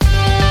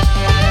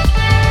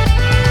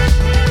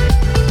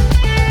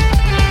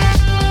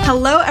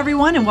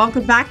everyone, and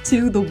welcome back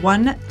to the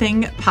One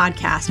Thing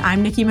Podcast.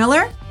 I'm Nikki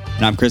Miller.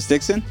 And I'm Chris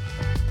Dixon.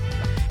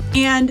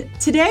 And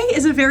today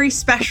is a very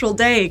special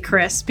day,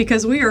 Chris,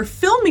 because we are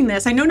filming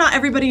this. I know not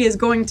everybody is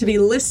going to be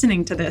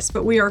listening to this,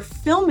 but we are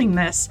filming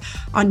this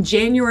on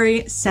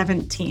January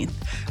 17th,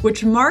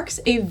 which marks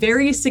a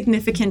very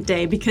significant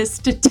day because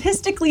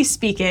statistically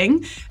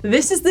speaking,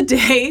 this is the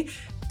day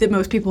that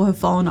most people have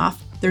fallen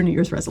off their New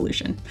Year's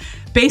resolution.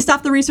 Based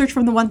off the research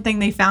from The One Thing,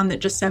 they found that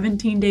just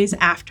 17 days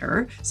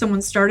after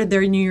someone started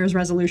their New Year's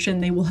resolution,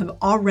 they will have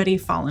already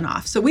fallen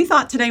off. So we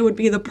thought today would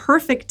be the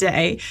perfect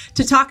day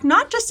to talk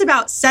not just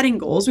about setting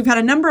goals. We've had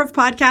a number of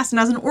podcasts, and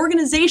as an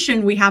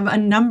organization, we have a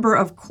number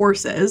of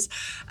courses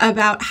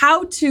about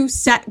how to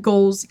set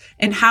goals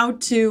and how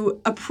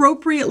to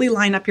appropriately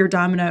line up your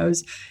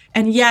dominoes.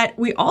 And yet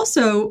we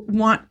also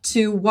want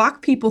to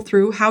walk people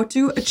through how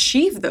to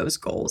achieve those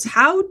goals,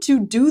 how to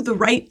do the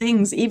right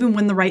things even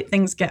when the right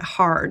things get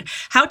hard,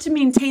 how to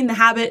maintain the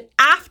habit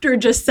after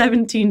just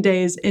 17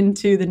 days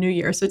into the new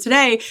year. So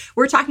today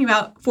we're talking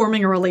about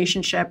forming a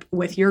relationship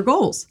with your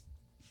goals.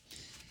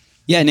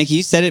 Yeah, Nikki,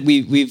 you said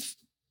it.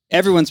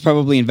 Everyone's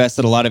probably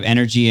invested a lot of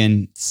energy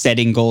in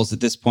setting goals at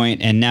this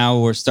point, and now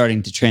we're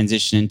starting to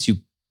transition into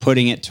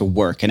putting it to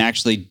work and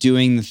actually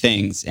doing the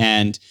things.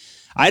 And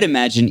I'd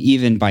imagine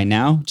even by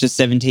now, just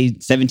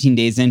 17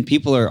 days in,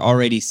 people are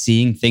already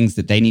seeing things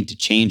that they need to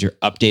change or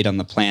update on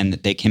the plan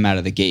that they came out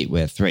of the gate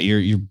with, right?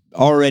 You're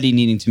already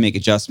needing to make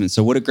adjustments.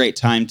 So what a great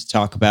time to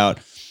talk about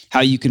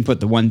how you can put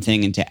the one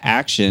thing into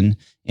action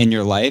in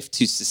your life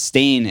to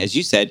sustain, as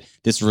you said,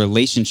 this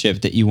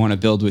relationship that you want to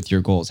build with your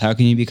goals. How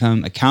can you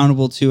become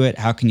accountable to it?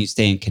 How can you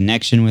stay in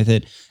connection with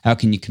it? How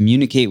can you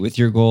communicate with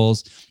your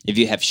goals? If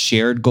you have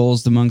shared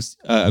goals amongst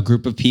a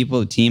group of people,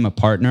 a team, a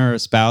partner, a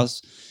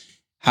spouse,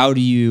 how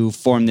do you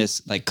form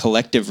this like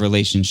collective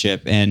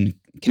relationship and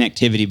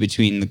connectivity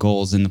between the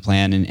goals and the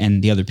plan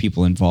and the other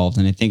people involved?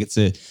 And I think it's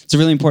a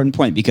really important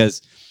point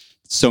because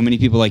so many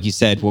people, like you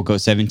said, will go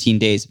 17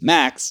 days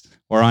max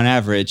or on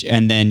average,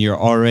 and then you're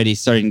already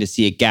starting to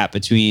see a gap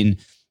between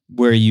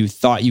where you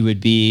thought you would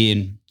be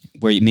and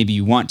where maybe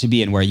you want to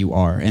be and where you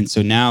are. And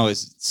so now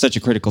is such a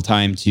critical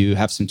time to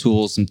have some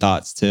tools, some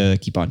thoughts to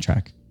keep on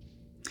track.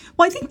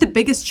 Well, I think the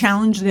biggest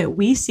challenge that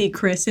we see,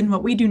 Chris, in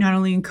what we do, not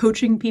only in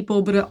coaching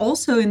people, but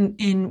also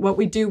in what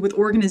we do with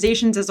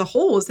organizations as a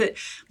whole, is that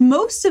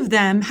most of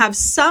them have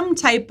some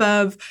type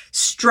of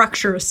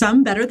structure,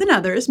 some better than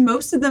others.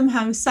 Most of them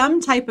have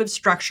some type of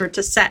structure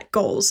to set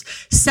goals,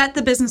 set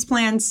the business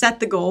plan, set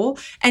the goal.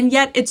 And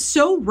yet it's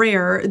so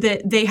rare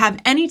that they have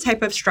any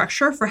type of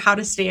structure for how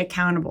to stay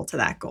accountable to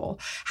that goal.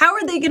 How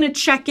are they going to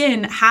check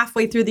in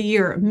halfway through the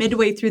year,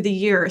 midway through the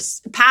year,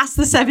 past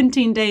the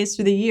 17 days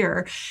through the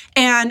year?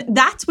 And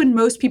that's when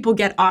most people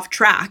get off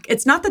track.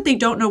 It's not that they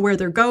don't know where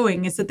they're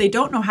going, it's that they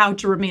don't know how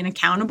to remain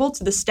accountable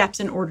to the steps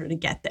in order to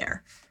get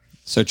there.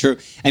 So true.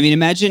 I mean,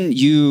 imagine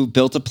you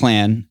built a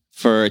plan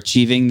for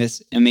achieving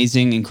this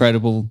amazing,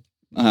 incredible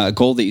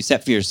goal that you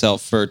set for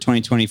yourself for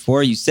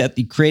 2024. You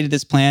created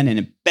this plan, and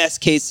in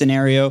best case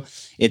scenario,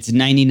 it's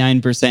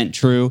 99%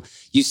 true.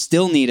 You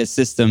still need a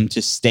system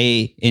to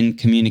stay in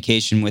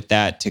communication with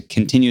that, to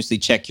continuously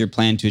check your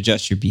plan, to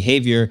adjust your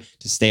behavior,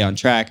 to stay on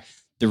track.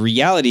 The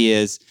reality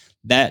is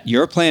that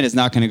your plan is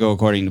not going to go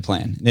according to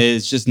plan.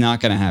 It's just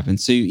not going to happen.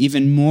 So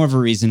even more of a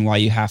reason why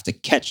you have to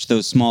catch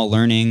those small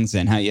learnings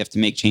and how you have to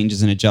make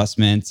changes and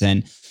adjustments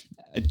and,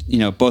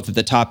 both at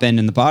the top end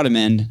and the bottom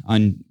end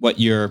on what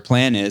your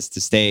plan is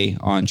to stay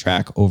on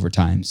track over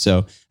time. So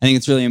I think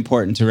it's really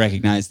important to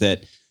recognize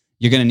that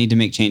you're going to need to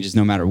make changes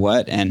no matter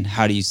what. And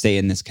how do you stay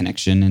in this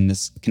connection and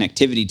this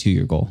connectivity to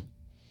your goal?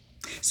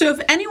 So if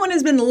anyone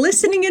has been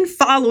listening and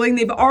following,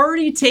 they've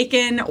already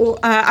taken,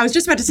 I was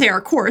just about to say our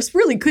course,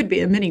 really could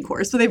be a mini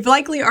course. So they've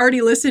likely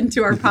already listened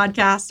to our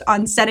podcast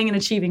on setting and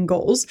achieving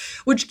goals,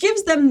 which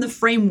gives them the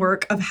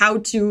framework of how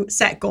to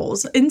set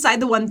goals.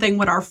 Inside The One Thing,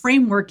 what our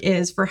framework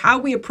is for how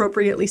we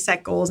appropriately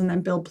set goals and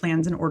then build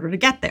plans in order to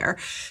get there.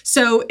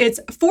 So it's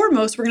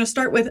foremost, we're going to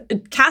start with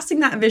casting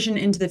that vision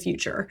into the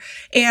future.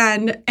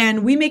 And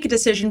we make a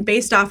decision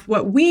based off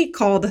what we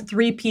call the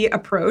 3P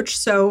approach.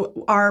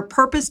 So our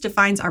purpose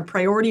defines our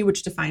priority,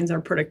 which defines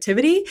our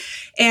productivity.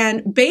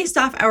 And based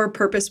off our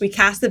purpose, we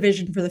cast the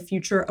vision for the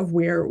future of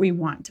where we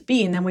want to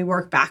be. And then we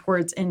work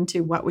backwards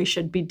into what we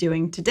should be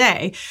doing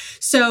today.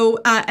 So,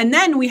 and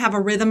then we have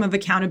a rhythm of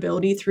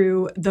accountability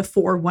through the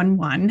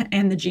 411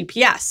 and the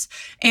GPS.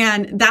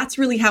 And that's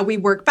really how we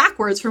work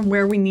backwards from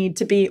where we need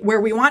to be,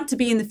 where we want to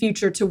be in the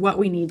future to what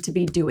we need to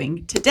be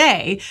doing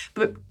today.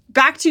 But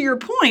back to your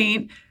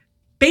point,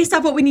 based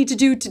off what we need to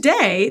do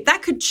today,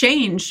 that could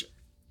change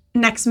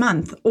next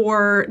month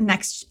or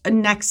next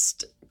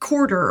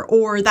quarter,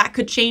 or that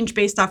could change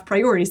based off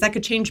priorities. That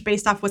could change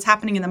based off what's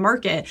happening in the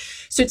market.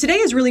 So today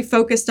is really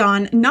focused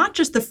on not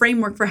just the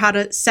framework for how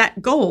to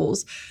set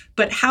goals,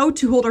 but how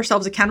to hold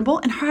ourselves accountable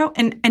and how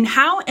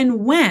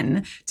and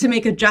when to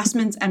make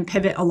adjustments and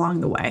pivot along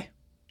the way.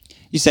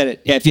 You said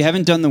it. Yeah, if you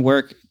haven't done the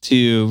work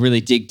to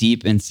really dig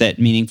deep and set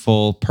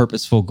meaningful,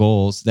 purposeful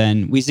goals,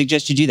 then we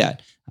suggest you do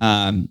that.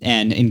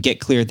 and get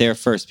clear there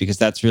first, because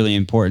that's really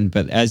important.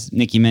 But as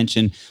Nikki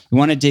mentioned, we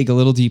want to dig a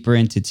little deeper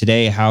into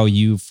today how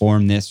you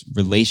form this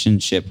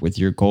relationship with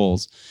your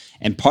goals.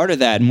 And part of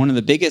that, and one of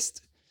the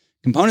biggest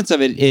components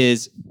of it,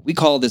 is we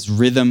call this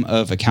rhythm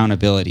of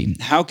accountability.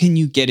 How can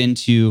you get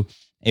into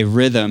a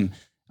rhythm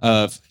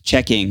of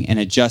checking and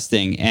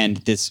adjusting, and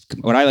this,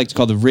 what I like to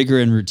call the rigor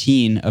and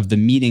routine of the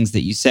meetings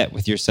that you set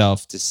with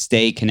yourself to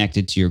stay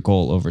connected to your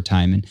goal over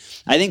time? And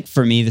I think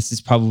for me, this is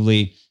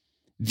probably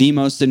the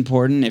most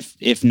important,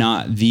 if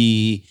not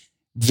the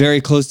very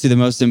close to the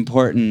most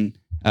important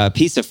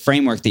piece of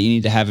framework that you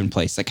need to have in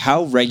place. Like,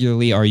 how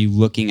regularly are you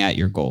looking at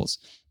your goals?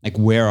 Like,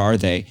 where are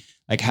they?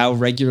 Like, how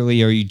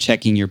regularly are you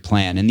checking your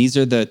plan? And these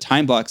are the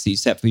time blocks that you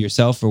set for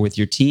yourself or with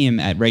your team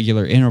at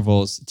regular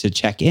intervals to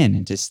check in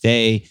and to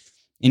stay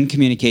in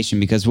communication.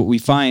 Because what we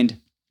find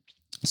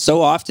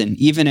so often,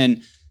 even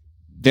in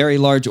very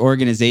large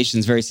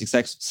organizations, very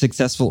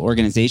successful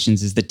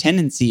organizations, is the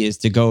tendency is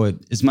to go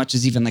as much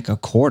as even like a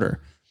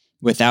quarter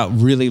without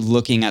really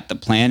looking at the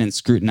plan and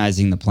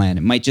scrutinizing the plan.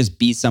 It might just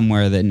be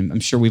somewhere that, and I'm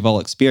sure we've all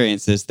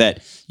experienced this,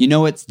 that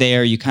it's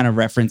there, you kind of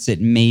reference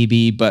it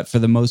maybe, but for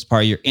the most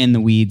part, you're in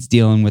the weeds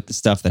dealing with the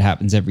stuff that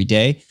happens every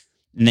day.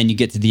 And then you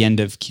get to the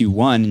end of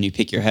Q1 and you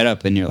pick your head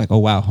up and you're like, oh,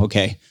 wow,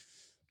 okay,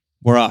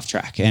 we're off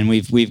track and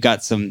we've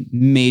got some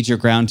major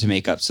ground to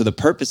make up. So the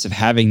purpose of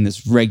having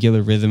this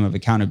regular rhythm of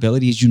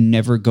accountability is you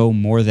never go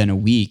more than a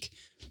week,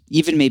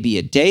 even maybe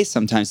a day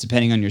sometimes,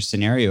 depending on your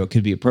scenario, it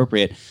could be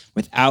appropriate,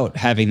 without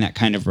having that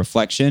kind of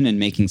reflection and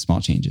making small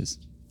changes.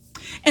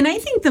 And I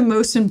think the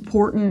most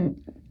important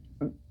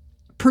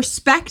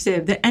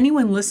perspective that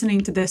anyone listening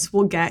to this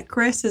will get,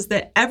 Chris, is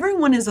that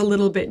everyone is a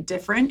little bit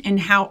different in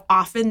how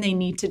often they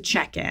need to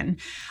check in.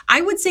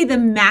 I would say the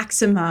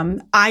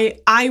maximum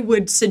I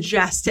would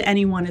suggest to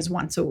anyone is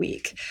once a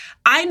week.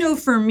 I know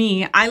for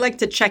me, I like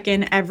to check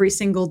in every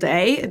single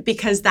day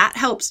because that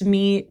helps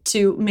me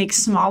to make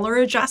smaller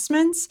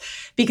adjustments.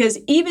 Because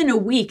even a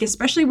week,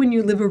 especially when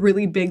you live a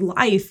really big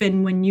life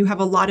and when you have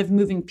a lot of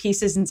moving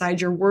pieces inside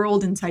your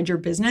world, inside your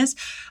business,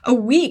 a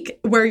week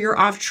where you're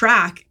off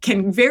track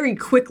can very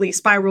quickly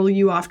spiral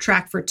you off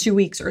track for 2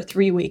 weeks or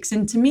 3 weeks.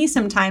 And to me,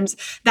 sometimes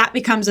that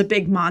becomes a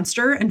big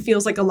monster and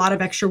feels like a lot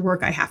of extra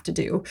work I have to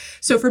do.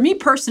 So for me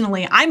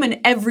personally, I'm an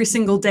every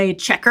single day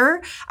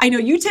checker. I know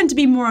you tend to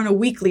be more on a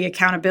weekly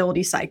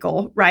accountability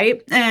cycle,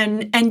 right?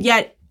 And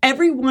yet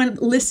everyone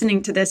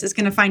listening to this is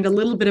going to find a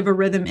little bit of a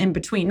rhythm in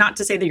between. Not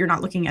to say that you're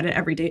not looking at it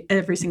every day,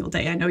 every single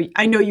day.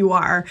 I know you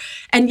are.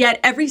 And yet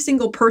every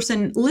single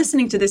person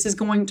listening to this is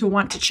going to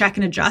want to check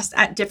and adjust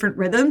at different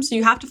rhythms. So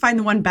you have to find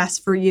the one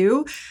best for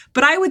you.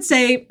 But I would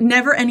say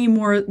never any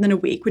more than a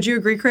week. Would you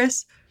agree,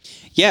 Chris?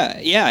 Yeah,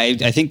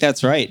 I think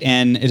that's right.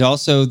 And it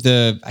also,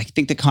 I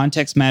think the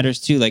context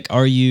matters too. Like,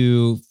 are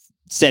you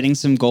setting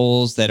some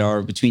goals that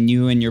are between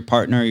you and your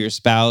partner or your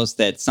spouse,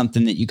 that's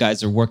something that you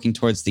guys are working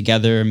towards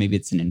together? Maybe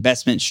it's an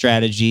investment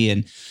strategy,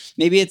 and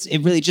maybe it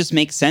really just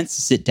makes sense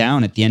to sit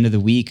down at the end of the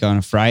week on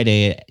a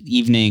Friday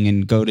evening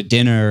and go to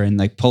dinner and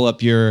like pull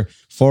up your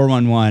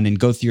 411 and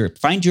go through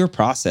find your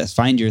process,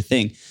 find your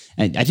thing.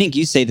 And I think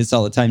you say this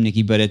all the time,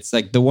 Nikki, but it's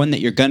like the one that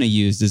you're going to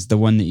use is the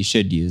one that you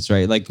should use,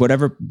 right? Like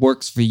whatever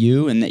works for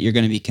you and that you're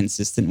going to be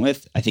consistent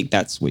with, I think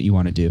that's what you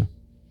want to do.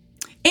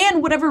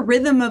 And whatever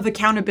rhythm of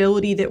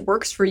accountability that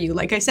works for you.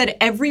 Like I said,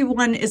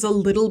 everyone is a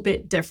little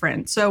bit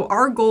different. So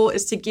our goal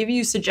is to give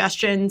you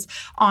suggestions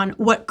on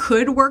what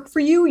could work for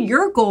you.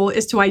 Your goal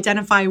is to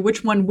identify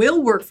which one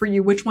will work for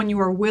you, which one you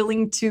are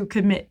willing to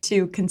commit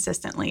to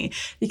consistently.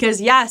 Because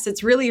yes,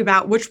 it's really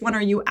about which one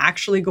are you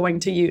actually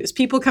going to use.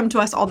 People come to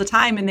us all the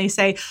time and they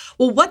say,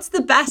 well, what's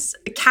the best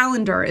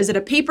calendar? Is it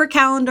a paper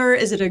calendar?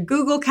 Is it a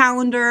Google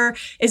calendar?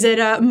 Is it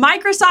a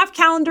Microsoft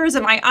calendar? Is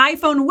it my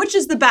iPhone? Which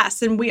is the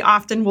best? And we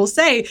often will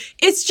say,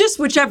 it's just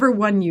whichever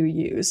one you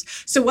use.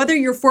 So whether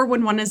your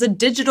 411 is a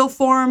digital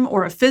form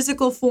or a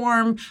physical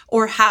form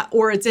or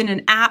it's in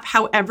an app,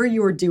 however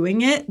you're doing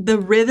it, the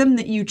rhythm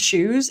that you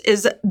choose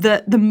is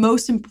the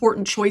most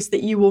important choice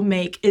that you will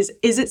make. Is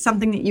it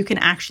something that you can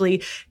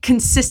actually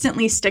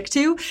consistently stick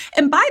to?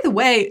 And by the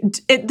way,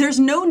 there's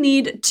no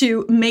need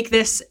to make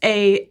this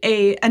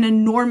an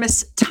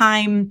enormous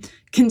time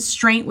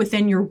constraint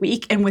within your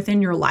week and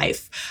within your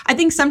life. I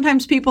think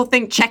sometimes people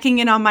think checking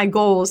in on my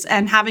goals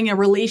and having a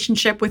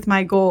relationship with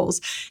my goals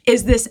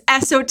is this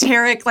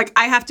esoteric, like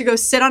I have to go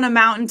sit on a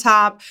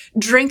mountaintop,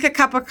 drink a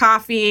cup of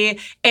coffee,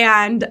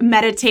 and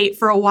meditate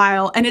for a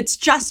while. And it's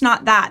just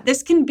not that.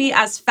 This can be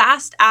as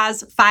fast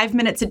as 5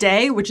 minutes a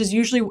day, which is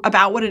usually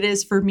about what it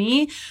is for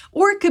me.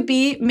 Or it could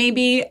be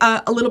maybe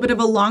a little bit of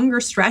a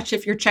longer stretch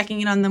if you're checking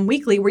in on them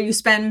weekly, where you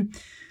spend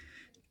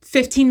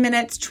 15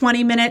 minutes,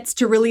 20 minutes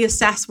to really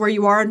assess where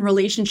you are in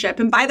relationship.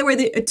 And by the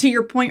way, to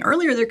your point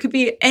earlier, there could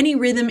be any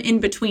rhythm in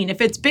between.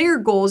 If it's bigger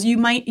goals, you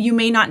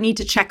may not need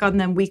to check on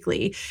them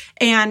weekly.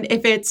 And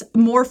if it's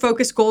more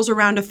focused goals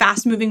around a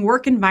fast moving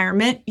work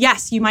environment,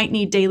 yes, you might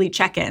need daily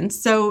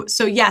check-ins. So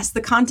yes,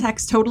 the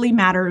context totally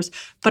matters,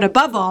 but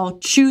above all,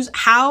 choose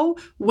how,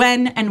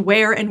 when, and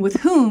where, and with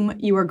whom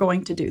you are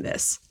going to do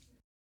this.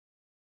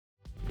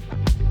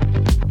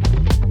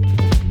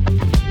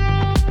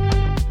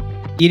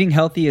 Eating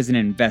healthy is an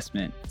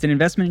investment. It's an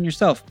investment in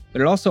yourself,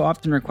 but it also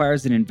often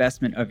requires an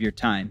investment of your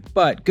time.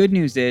 But good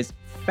news is,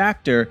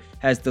 Factor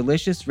has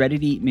delicious,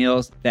 ready-to-eat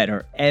meals that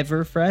are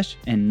ever fresh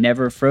and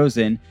never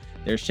frozen.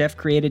 They're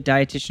chef-created,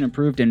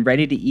 dietitian-approved, and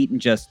ready to eat in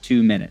just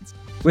 2 minutes.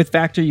 With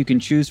Factor, you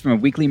can choose from a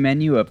weekly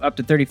menu of up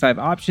to 35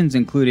 options,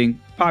 including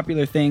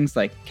popular things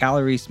like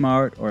Calorie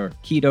Smart or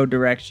Keto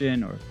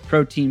Direction or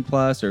Protein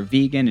Plus or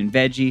Vegan and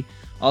Veggie.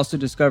 Also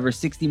discover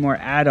 60 more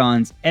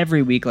add-ons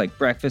every week like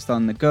breakfast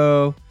on the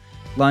go,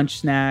 lunch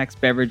snacks,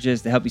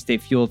 beverages to help you stay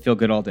fueled, feel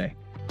good all day.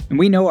 And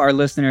we know our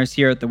listeners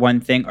here at The One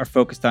Thing are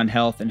focused on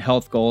health and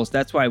health goals.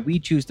 That's why we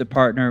choose to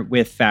partner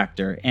with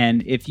Factor.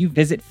 And if you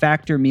visit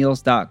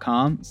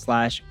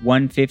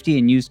factormeals.com/150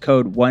 and use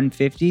code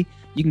 150,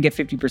 you can get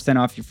 50%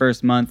 off your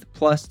first month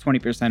plus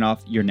 20%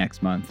 off your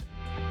next month.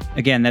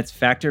 Again, that's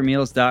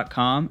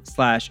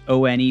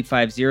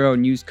factormeals.com/ONE50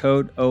 and use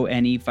code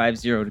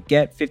ONE50 to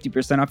get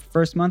 50% off your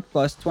first month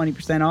plus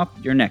 20% off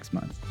your next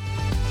month.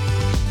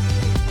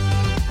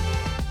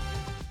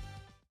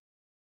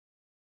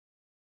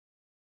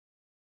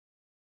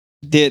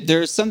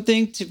 There's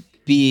something to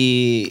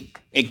be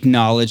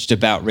acknowledged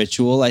about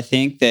ritual. I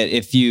think that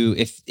if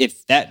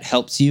that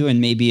helps you, and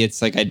maybe it's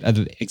like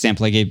the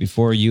example I gave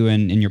before, you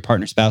and your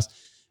partner spouse,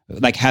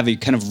 like have a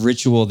kind of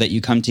ritual that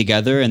you come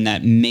together and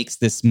that makes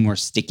this more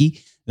sticky,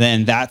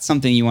 then that's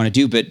something you want to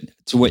do. But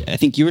to what I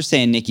think you were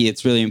saying, Nikki,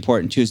 it's really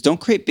important too, is don't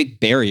create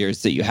big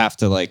barriers that you have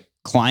to like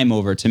climb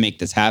over to make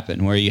this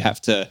happen, where you have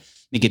to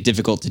make it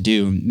difficult to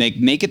do.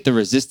 Make it the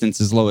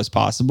resistance as low as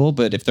possible.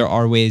 But if there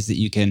are ways that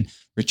you can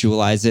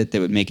ritualize it that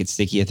would make it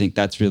sticky, I think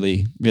that's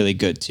really, really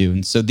good too.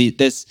 And so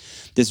this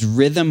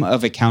rhythm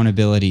of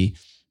accountability,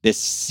 this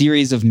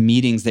series of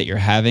meetings that you're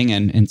having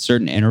and in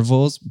certain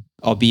intervals,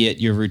 albeit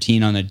your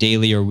routine on a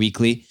daily or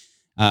weekly,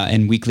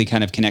 and weekly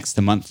kind of connects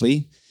to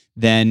monthly,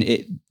 then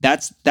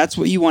that's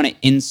what you want to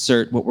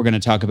insert what we're going to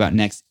talk about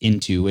next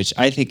into, which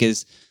I think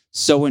is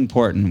so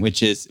important,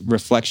 which is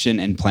reflection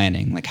and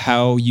planning, like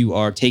how you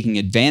are taking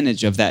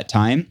advantage of that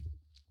time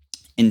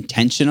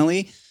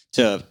intentionally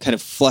to kind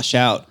of flush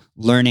out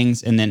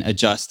learnings and then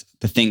adjust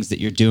the things that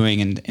you're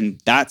doing. And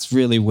that's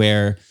really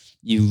where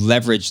you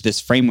leverage this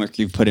framework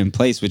you've put in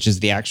place, which is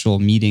the actual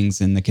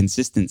meetings and the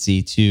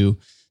consistency to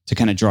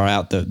kind of draw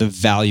out the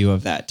value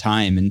of that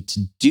time. And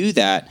to do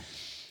that,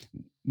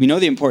 we know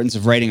the importance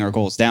of writing our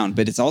goals down,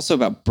 but it's also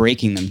about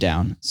breaking them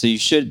down. So you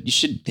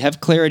should have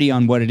clarity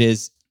on what it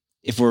is.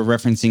 If we're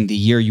referencing the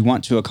year you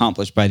want to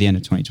accomplish by the end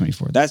of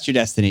 2024, that's your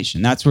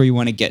destination. That's where you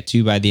want to get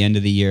to by the end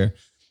of the year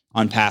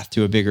on path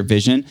to a bigger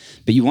vision.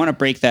 But you want to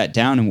break that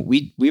down. And what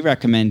we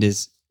recommend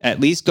is at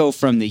least go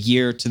from the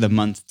year to the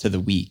month to the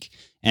week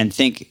and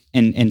think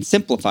and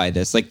simplify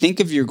this. Like think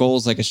of your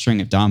goals like a string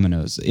of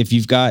dominoes. If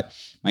you've got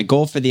my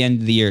goal for the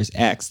end of the year is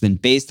X, then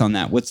based on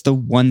that, what's the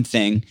one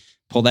thing,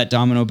 pull that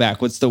domino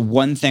back. What's the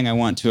one thing I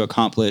want to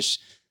accomplish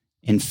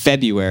in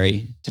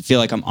February to feel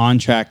like I'm on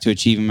track to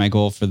achieving my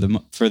goal for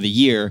the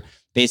year?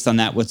 Based on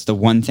that, what's the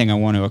one thing I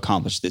want to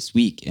accomplish this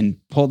week? And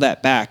pull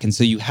that back. And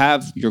so you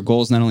have your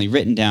goals not only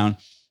written down,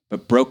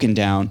 but broken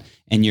down,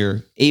 and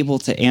you're able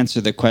to answer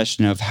the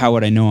question of how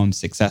would I know I'm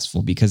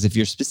successful? Because if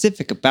you're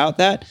specific about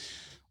that,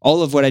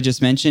 all of what I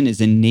just mentioned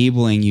is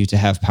enabling you to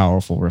have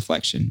powerful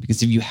reflection.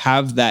 Because if you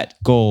have that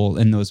goal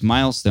and those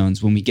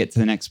milestones, when we get to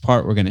the next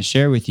part we're going to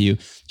share with you,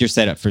 you're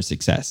set up for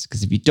success.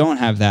 Because if you don't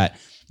have that,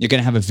 you're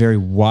going to have a very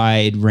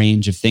wide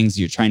range of things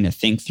you're trying to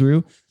think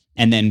through.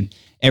 And then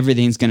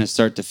everything's going to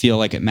start to feel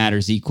like it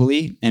matters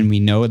equally. And we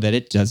know that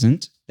it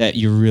doesn't, that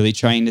you're really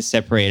trying to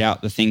separate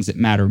out the things that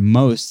matter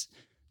most,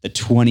 the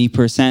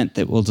 20%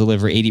 that will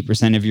deliver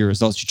 80% of your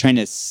results. You're trying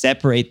to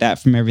separate that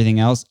from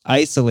everything else,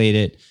 isolate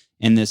it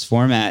in this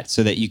format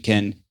so that you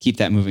can keep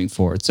that moving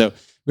forward. So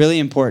really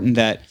important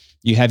that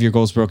you have your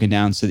goals broken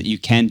down so that you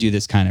can do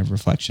this kind of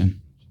reflection.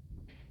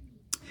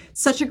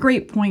 Such a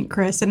great point,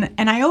 Chris. And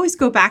I always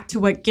go back to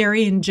what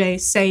Gary and Jay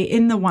say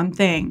in The One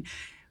Thing,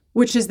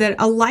 which is that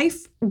a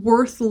life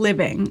worth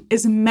living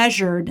is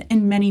measured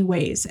in many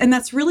ways. And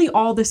that's really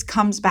all this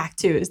comes back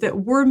to, is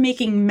that we're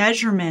making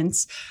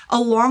measurements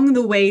along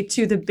the way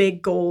to the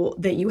big goal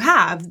that you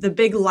have, the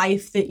big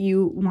life that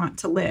you want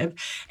to live.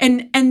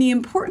 And the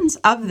importance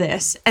of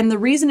this, and the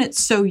reason it's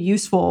so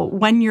useful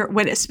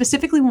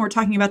specifically when we're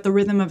talking about the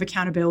rhythm of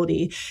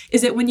accountability,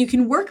 is that when you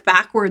can work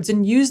backwards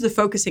and use the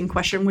focusing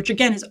question, which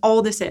again is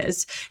all this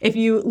is. If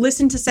you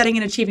listen to Setting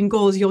and Achieving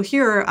Goals, you'll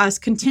hear us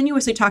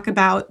continuously talk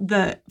about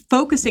the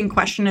focusing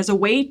question as a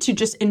way to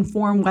just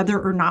inform whether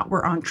or not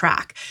we're on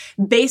track.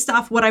 Based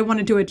off what I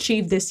wanted to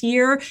achieve this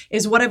year,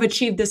 is what I've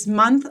achieved this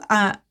month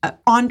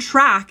on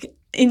track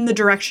in the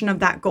direction of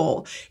that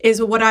goal?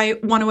 Is what I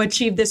want to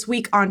achieve this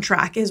week on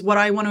track? Is what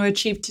I want to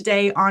achieve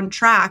today on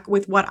track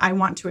with what I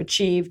want to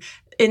achieve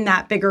in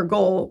that bigger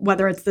goal,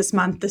 whether it's this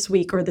month, this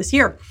week, or this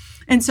year?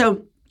 And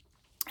so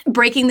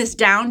breaking this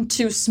down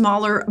to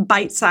smaller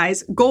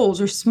bite-sized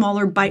goals or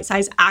smaller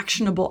bite-sized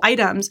actionable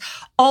items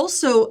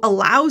also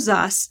allows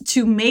us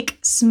to make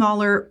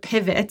smaller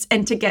pivots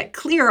and to get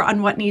clear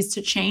on what needs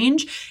to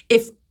change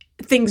if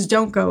things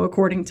don't go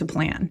according to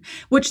plan,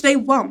 which they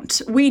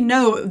won't. We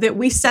know that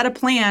we set a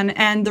plan,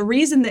 and the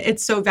reason that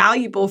it's so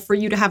valuable for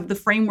you to have the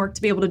framework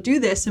to be able to do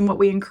this, and what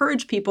we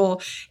encourage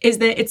people, is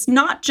that it's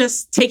not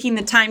just taking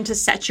the time to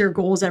set your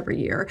goals every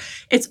year.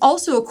 It's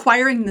also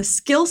acquiring the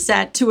skill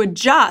set to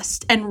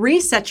adjust and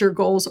reset your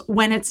goals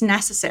when it's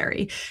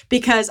necessary.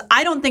 Because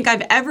I don't think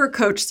I've ever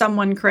coached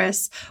someone,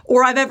 Chris,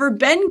 or I've ever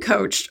been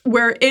coached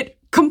where it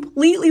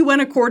completely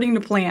went according to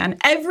plan.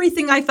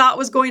 Everything I thought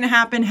was going to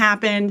happen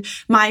happened.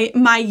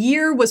 My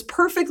year was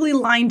perfectly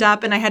lined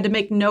up and I had to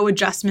make no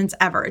adjustments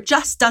ever. It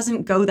just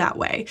doesn't go that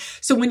way.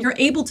 So when you're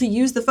able to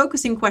use the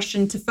focusing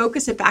question to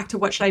focus it back to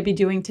what should I be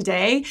doing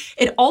today,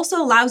 it also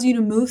allows you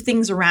to move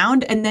things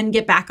around and then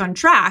get back on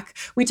track.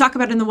 We talk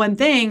about in the one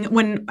thing,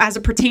 when as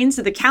it pertains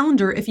to the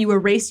calendar, if you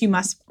erase, you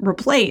must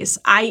replace,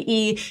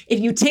 i.e. if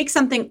you take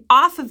something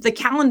off of the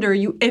calendar,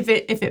 if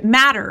it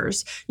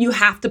matters, you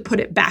have to put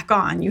it back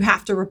on. You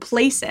have to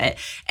replace it.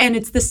 And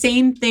it's the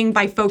same thing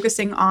by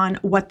focusing on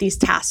what these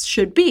tasks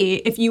should be.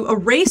 If you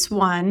erase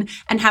one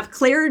and have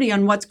clarity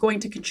on what's going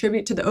to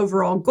contribute to the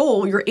overall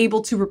goal, you're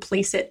able to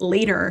replace it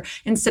later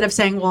instead of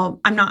saying, well,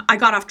 I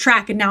got off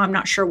track and now I'm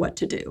not sure what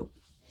to do.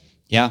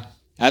 Yeah,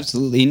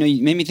 absolutely.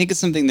 You made me think of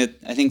something that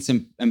I think is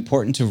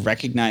important to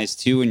recognize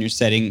too when you're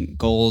setting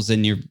goals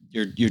and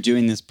you're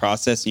doing this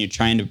process and you're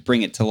trying to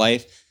bring it to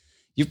life.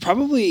 You've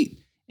probably,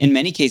 in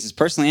many cases,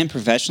 personally and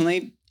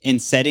professionally, in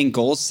setting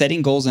goals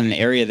in an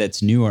area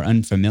that's new or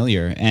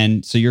unfamiliar.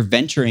 And so you're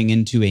venturing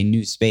into a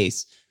new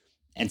space.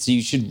 And so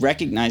you should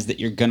recognize that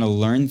you're going to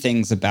learn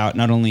things about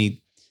not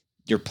only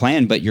your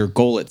plan, but your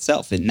goal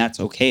itself. And that's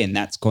okay. And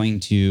that's going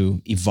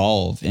to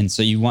evolve. And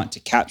so you want to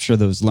capture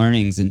those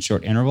learnings in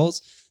short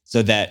intervals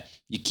so that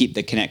you keep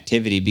the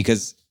connectivity,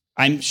 because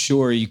I'm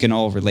sure you can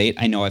all relate.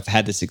 I know I've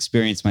had this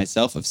experience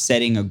myself of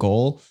setting a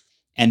goal,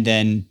 and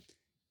then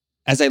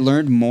as I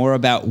learned more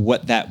about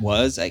what that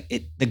was,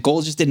 the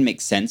goal just didn't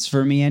make sense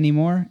for me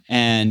anymore.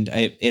 And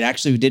it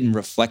actually didn't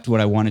reflect what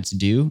I wanted to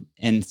do.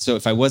 And so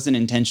if I wasn't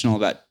intentional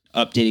about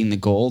updating the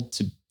goal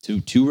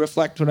to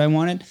reflect what I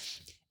wanted,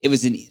 it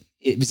was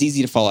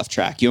easy to fall off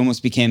track. You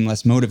almost became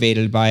less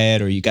motivated by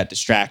it, or you got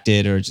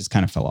distracted, or it just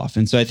kind of fell off.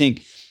 And so I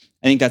think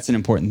that's an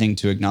important thing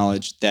to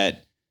acknowledge,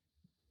 that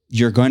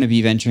you're going to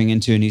be venturing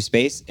into a new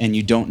space and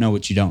you don't know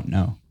what you don't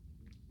know.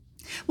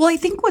 Well, I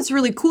think what's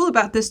really cool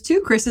about this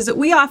too, Chris, is that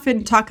we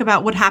often talk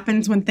about what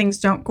happens when things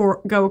don't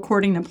go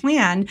according to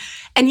plan.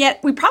 And yet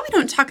we probably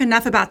don't talk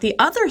enough about the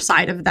other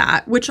side of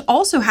that, which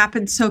also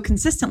happens so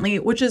consistently,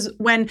 which is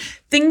when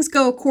things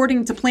go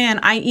according to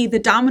plan, i.e. the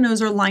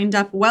dominoes are lined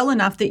up well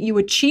enough that you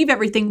achieve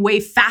everything way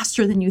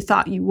faster than you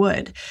thought you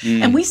would.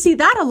 And we see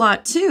that a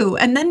lot too.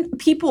 And then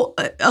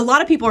a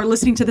lot of people are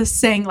listening to this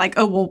saying like,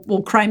 oh,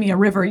 well, cry me a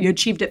river. You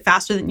achieved it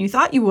faster than you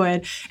thought you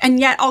would. And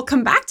yet I'll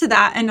come back to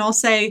that and I'll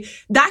say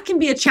that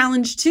can be a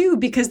challenge too,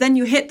 because then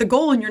you hit the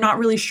goal and you're not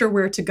really sure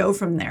where to go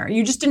from there.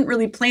 You just didn't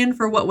really plan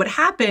for what would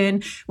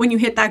happen when you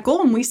hit that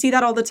goal. And we see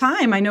that all the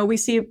time. I know we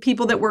see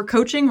people that we're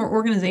coaching or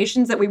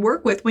organizations that we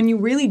work with, when you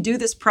really do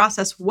this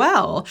process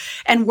well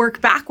and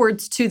work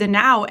backwards to the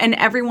now and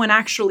everyone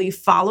actually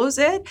follows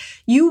it,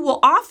 you will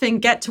often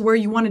get to where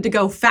you wanted to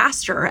go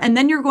faster. And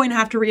then you're going to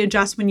have to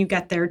readjust when you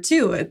get there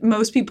too.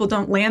 Most people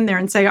don't land there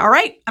and say, all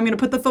right, I'm going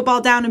to put the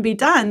football down and be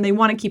done. They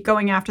want to keep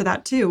going after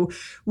that too,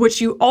 which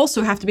you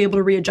also have to be able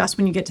to readjust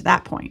when you get to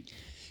that point.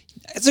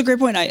 It's a great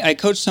point. I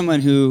coached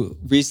someone who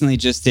recently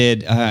just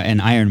did an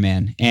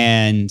Ironman,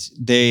 and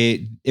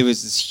it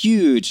was this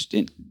huge,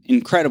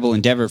 incredible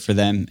endeavor for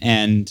them.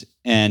 And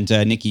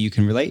Nikki, you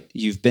can relate.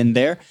 You've been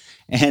there,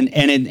 and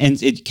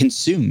it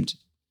consumed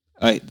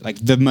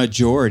like the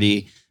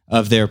majority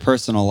of their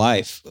personal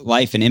life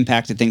and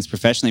impacted things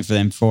professionally for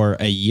them for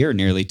a year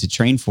nearly to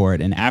train for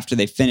it. And after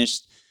they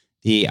finished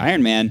the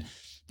Ironman,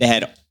 they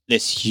had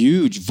this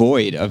huge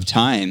void of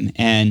time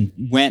and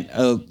went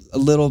a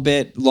little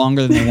bit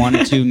longer than they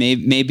wanted to,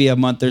 maybe a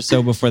month or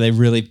so before they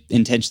really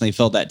intentionally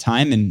filled that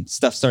time, and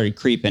stuff started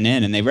creeping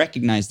in, and they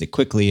recognized it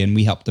quickly, and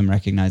we helped them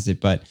recognize it.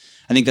 But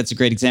I think that's a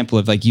great example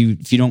of like,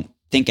 if you don't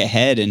think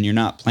ahead and you're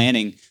not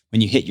planning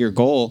when you hit your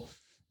goal,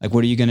 like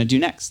what are you going to do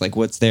next? Like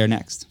what's there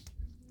next?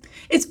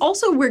 It's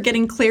also, we're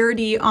getting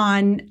clarity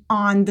on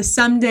the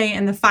someday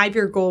and the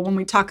 5-year goal. When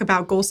we talk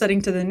about goal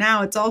setting to the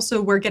now, it's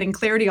also, we're getting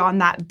clarity on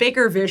that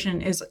bigger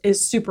vision is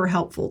super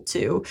helpful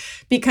too,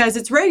 because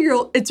it's rare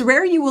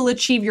you will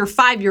achieve your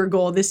 5-year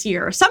goal this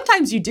year.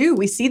 Sometimes you do,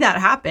 we see that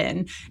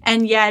happen.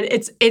 And yet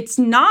it's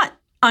not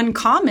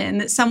uncommon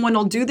that someone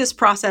will do this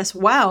process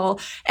well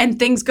and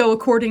things go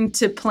according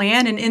to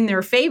plan and in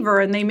their favor,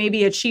 and they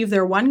maybe achieve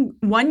their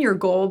one-year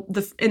goal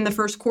in the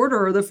first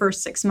quarter or the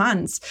first 6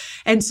 months.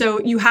 And so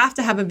you have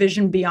to have a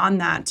vision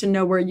beyond that to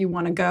know where you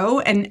want to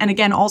go, and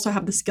again, also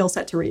have the skill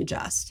set to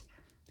readjust.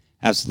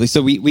 Absolutely.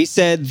 So we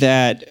said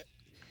that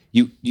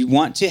you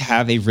want to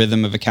have a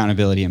rhythm of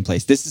accountability in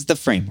place. This is the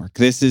framework.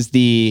 This is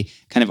the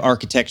kind of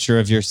architecture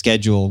of your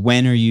schedule.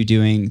 When are you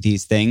doing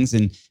these things?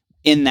 And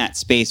in that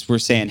space, we're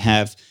saying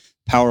have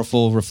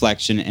powerful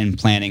reflection and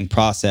planning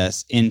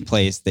process in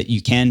place that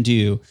you can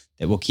do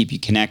that will keep you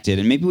connected.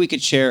 And maybe we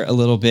could share a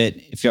little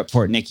bit, if you're up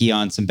for it, Nikki,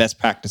 on some best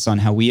practice on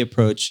how we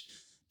approach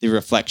the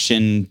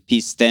reflection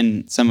piece,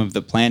 then some of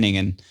the planning.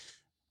 And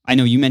I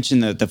know you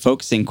mentioned the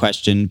focusing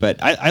question, but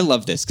I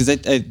love this because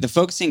the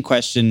focusing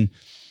question,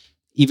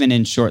 even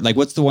in short, like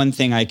what's the one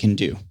thing I can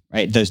do,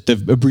 right?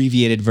 The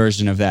abbreviated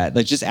version of that,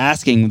 like just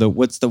asking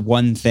what's the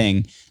one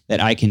thing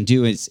that I can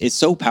do is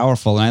so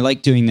powerful. And I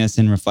like doing this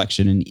in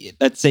reflection. And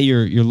let's say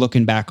you're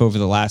looking back over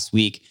the last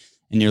week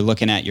and you're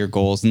looking at your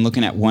goals and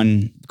looking at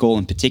one goal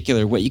in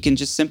particular. What you can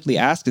just simply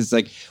ask is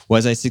like,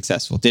 was I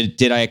successful?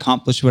 Did I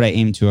accomplish what I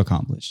aimed to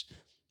accomplish?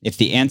 If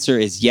the answer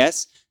is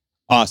yes,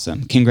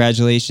 awesome.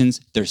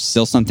 Congratulations. There's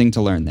still something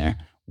to learn there.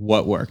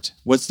 What worked?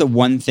 What's the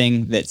one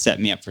thing that set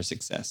me up for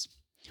success?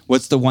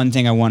 What's the one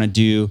thing I want to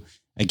do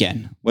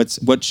again?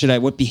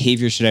 What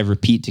behavior should I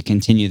repeat to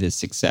continue this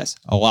success?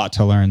 A lot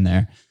to learn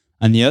there.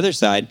 On the other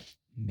side,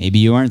 maybe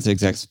you aren't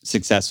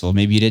successful.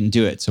 Maybe you didn't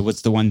do it. So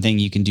what's the one thing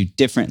you can do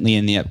differently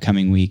in the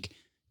upcoming week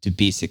to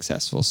be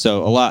successful?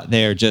 So a lot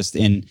there just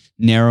in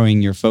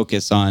narrowing your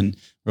focus on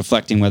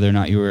reflecting whether or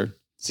not you were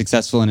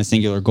successful in a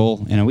singular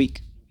goal in a week.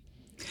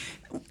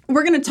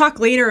 We're going to talk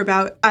later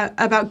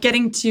about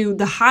getting to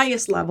the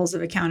highest levels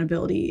of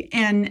accountability.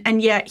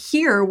 And yet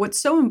here, what's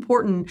so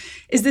important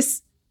is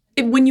this: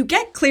 when you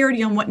get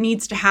clarity on what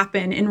needs to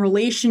happen in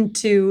relation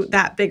to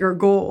that bigger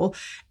goal,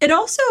 it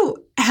also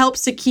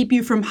helps to keep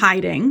you from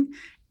hiding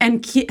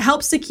and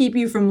helps to keep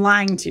you from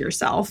lying to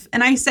yourself.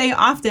 And I say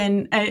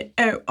often,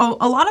 a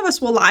lot of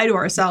us will lie to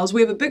ourselves.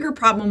 We have a bigger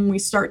problem when we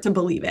start to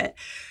believe it.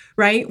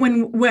 Right?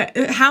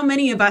 How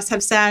many of us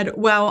have said,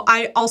 well,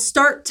 I'll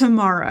start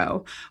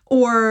tomorrow,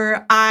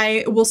 or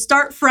I will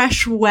start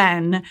fresh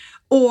when,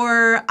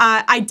 or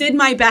I did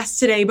my best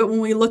today, but when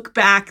we look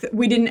back,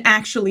 we didn't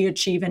actually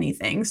achieve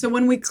anything. So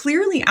when we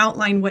clearly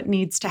outline what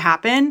needs to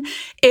happen,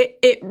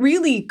 it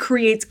really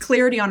creates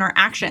clarity on our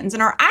actions.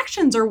 And our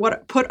actions are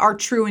what put our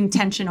true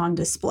intention on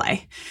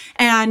display.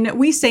 And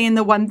we say in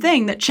the one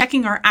thing that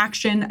checking our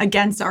action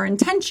against our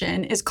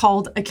intention is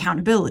called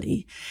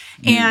accountability.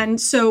 And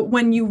so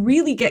when you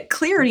really get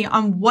clarity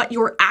on what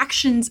your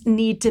actions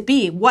need to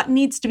be, what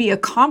needs to be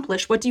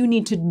accomplished, what do you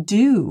need to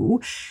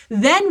do,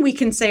 then we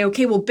can say,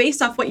 okay, well,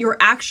 based off what you're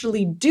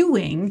actually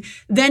doing,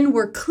 then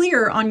we're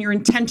clear on your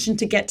intention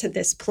to get to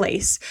this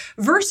place.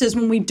 Versus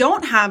when we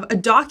don't have a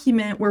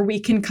document where we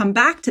can come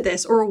back to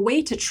this or a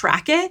way to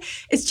track it,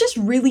 it's just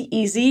really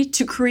easy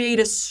to create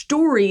a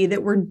story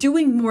that we're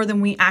doing more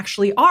than we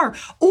actually are.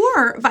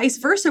 Or vice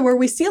versa, where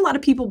we see a lot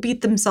of people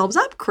beat themselves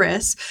up,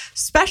 Chris,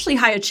 especially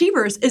high achievers,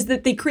 is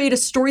that they create a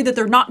story that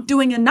they're not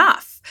doing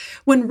enough,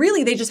 when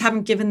really they just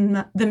haven't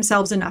given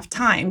themselves enough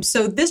time.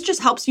 So this just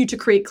helps you to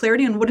create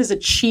clarity on what is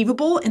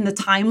achievable in the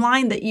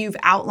timeline that you've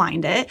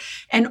outlined it,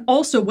 and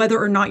also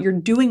whether or not you're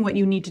doing what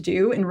you need to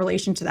do in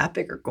relation to that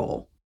bigger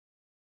goal.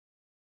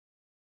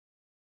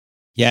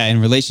 Yeah, in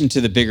relation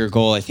to the bigger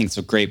goal, I think it's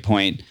a great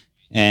point.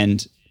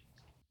 And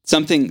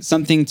something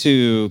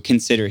to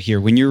consider here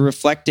when you're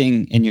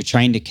reflecting and you're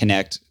trying to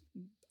connect,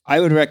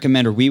 I would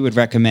recommend, or we would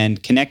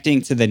recommend,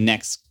 connecting to the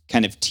next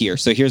kind of tier.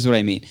 So here's what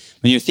I mean.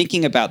 When you're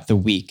thinking about the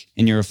week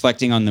and you're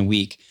reflecting on the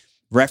week,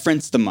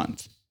 reference the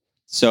month.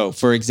 So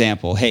for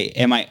example, hey,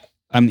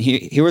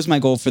 here was my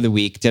goal for the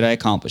week. Did I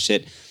accomplish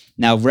it?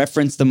 Now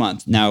reference the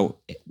month. Now,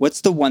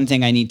 what's the one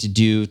thing I need to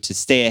do to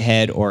stay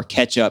ahead or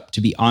catch up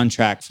to be on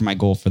track for my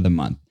goal for the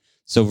month?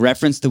 So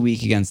reference the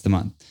week against the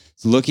month.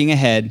 So looking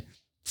ahead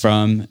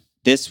from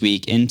this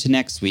week into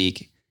next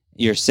week,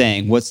 you're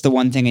saying, what's the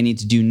one thing I need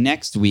to do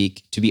next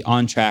week to be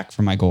on track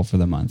for my goal for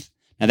the month?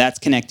 Now that's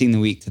connecting the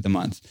week to the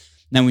month.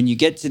 Now, when you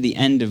get to the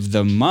end of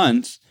the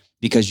month,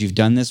 because you've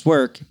done this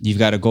work, you've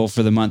got a goal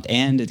for the month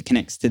and it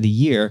connects to the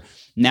year.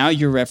 Now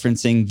you're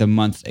referencing the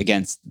month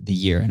against the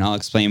year. And I'll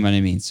explain what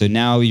I mean. So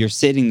now you're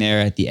sitting there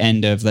at the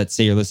end of, let's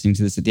say you're listening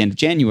to this at the end of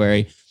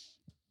January.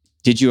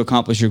 Did you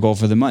accomplish your goal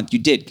for the month? You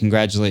did.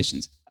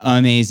 Congratulations.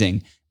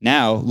 Amazing.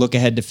 Now look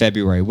ahead to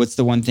February. What's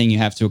the one thing you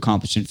have to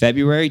accomplish in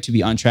February to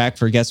be on track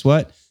for, guess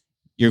what?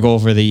 Your goal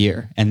for the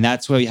year. And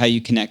that's how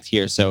you connect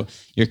here. So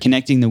you're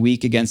connecting the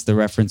week against the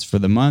reference for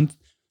the month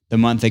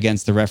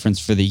against the reference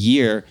for the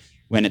year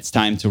when it's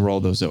time to roll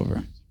those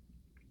over.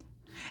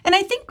 And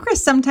I think,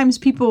 Chris, sometimes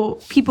people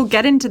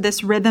get into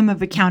this rhythm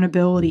of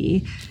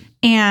accountability.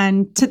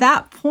 And to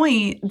that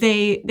point,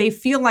 they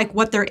feel like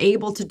what they're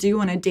able to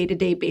do on a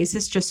day-to-day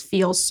basis just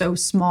feels so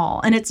small.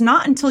 And it's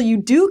not until you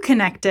do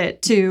connect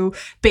it to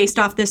based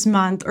off this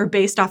month or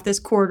based off this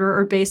quarter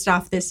or based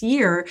off this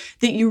year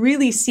that you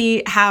really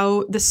see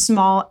how the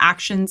small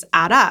actions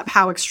add up,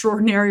 how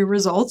extraordinary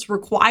results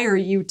require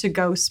you to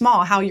go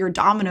small, how your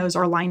dominoes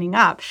are lining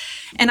up.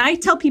 And I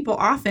tell people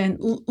often,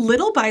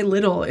 little by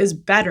little is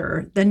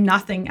better than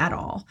nothing at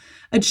all.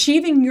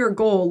 Achieving your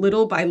goal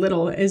little by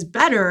little is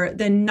better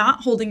than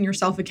not holding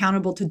yourself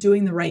accountable to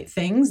doing the right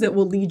things that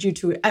will lead you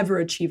to ever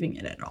achieving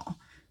it at all.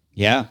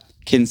 Yeah.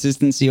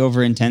 Consistency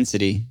over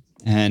intensity.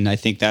 And I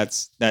think that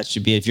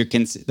should be, if you're,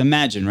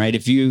 imagine, right?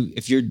 If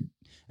you're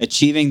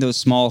achieving those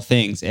small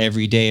things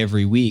every day,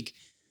 every week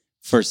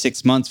for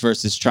 6 months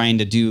versus trying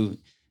to do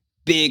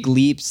big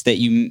leaps that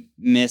you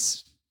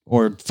miss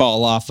or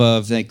fall off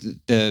of, like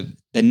the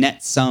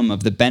net sum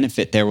of the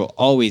benefit there will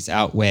always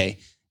outweigh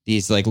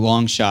these like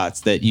long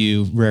shots that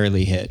you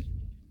rarely hit.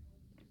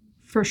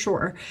 For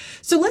sure.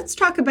 So let's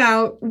talk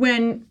about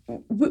when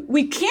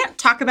we can't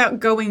talk about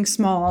going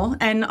small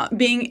and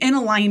being in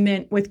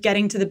alignment with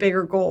getting to the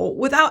bigger goal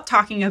without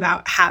talking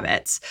about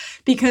habits,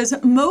 because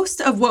most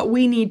of what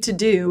we need to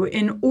do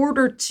in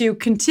order to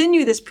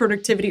continue this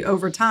productivity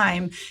over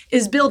time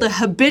is build a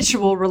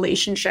habitual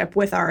relationship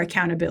with our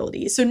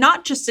accountability. So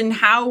not just in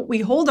how we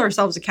hold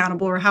ourselves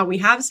accountable or how we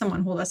have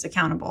someone hold us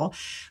accountable,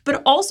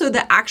 but also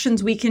the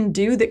actions we can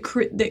do that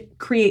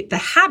create the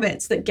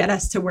habits that get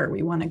us to where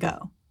we want to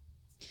go.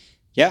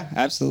 Yeah,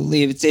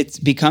 absolutely. It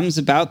becomes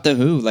about the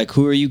who, like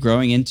who are you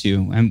growing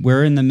into? And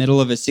we're in the middle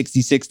of a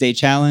 66-day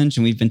challenge,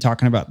 and we've been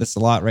talking about this a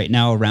lot right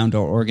now around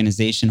our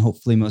organization.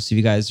 Hopefully most of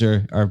you guys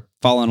are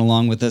following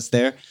along with us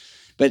there.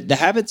 But the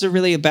habits are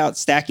really about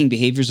stacking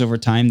behaviors over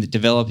time that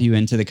develop you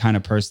into the kind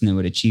of person that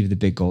would achieve the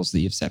big goals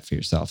that you've set for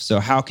yourself. So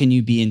how can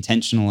you be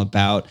intentional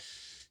about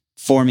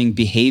forming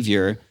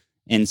behavior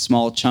in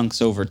small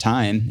chunks over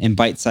time, in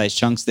bite-sized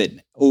chunks that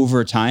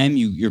over time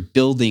you're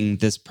building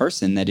this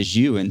person that is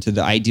you into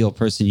the ideal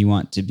person you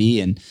want to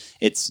be. And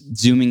it's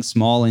zooming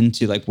small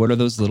into like, what are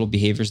those little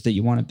behaviors that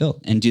you want to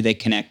build? And do they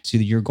connect to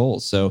your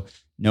goals? So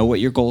know what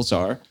your goals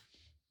are,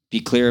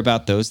 be clear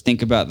about those,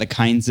 think about the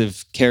kinds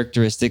of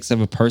characteristics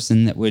of a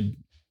person that would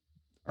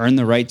earn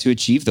the right to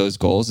achieve those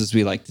goals, as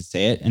we like to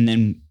say it, and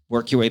then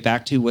work your way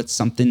back to what's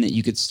something that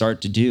you could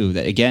start to do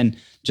that, again,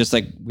 just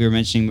like we were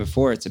mentioning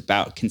before, it's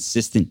about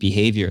consistent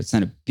behavior. It's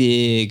not a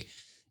big,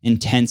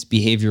 intense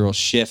behavioral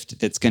shift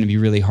that's going to be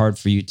really hard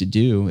for you to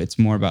do. It's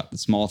more about the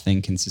small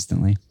thing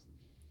consistently.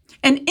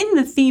 And in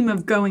the theme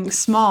of going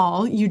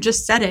small, you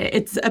just said it,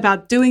 it's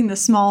about doing the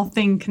small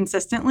thing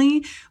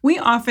consistently. We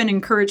often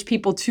encourage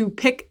people to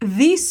pick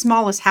the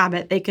smallest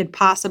habit they could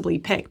possibly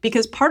pick,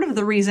 because part of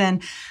the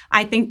reason,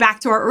 I think back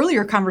to our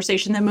earlier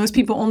conversation, that most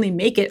people only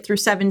make it through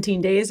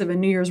 17 days of a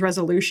New Year's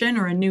resolution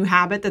or a new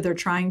habit that they're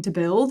trying to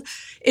build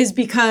is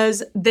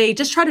because they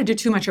just try to do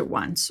too much at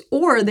once,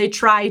 or they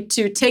try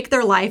to take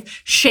their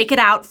life, shake it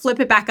out, flip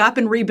it back up,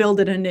 and rebuild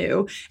it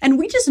anew. And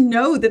we just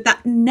know that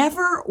that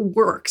never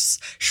works.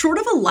 Short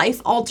of a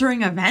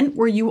life-altering event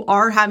where you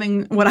are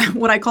having what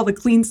I call the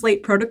clean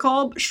slate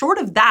protocol, short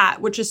of that,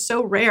 which is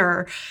so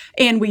rare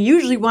and we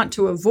usually want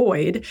to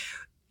avoid,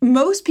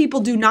 most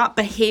people do not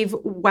behave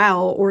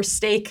well or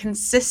stay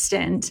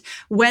consistent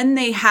when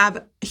they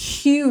have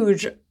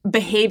huge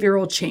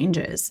behavioral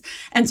changes.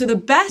 And so the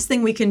best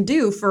thing we can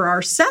do for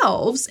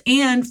ourselves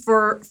and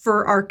for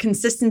our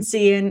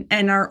consistency and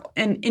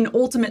in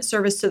ultimate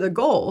service to the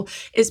goal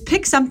is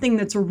pick something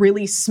that's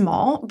really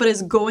small, but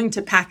is going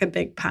to pack a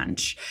big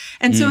punch.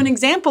 And so an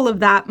example of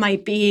that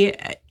might be,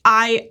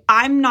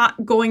 I'm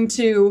not going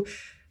to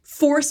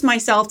force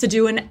myself to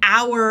do an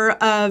hour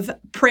of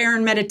prayer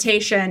and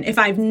meditation if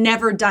I've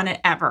never done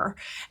it ever.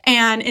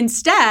 And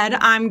instead,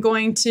 I'm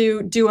going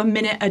to do a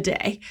minute a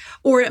day.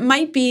 Or it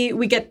might be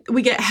we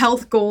get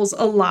health goals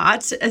a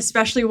lot,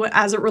 especially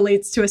as it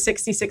relates to a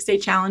 66-day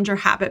challenge or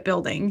habit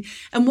building.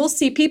 And we'll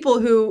see people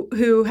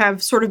who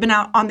have sort of been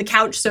out on the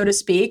couch, so to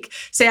speak,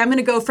 say, I'm going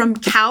to go from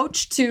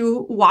couch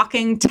to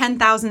walking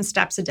 10,000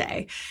 steps a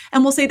day.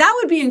 And we'll say that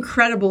would be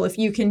incredible if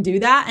you can do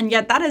that. And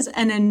yet that is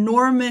an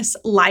enormous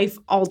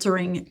life-altering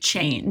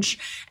change.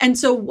 And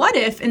so what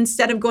if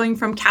instead of going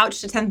from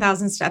couch to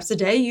 10,000 steps a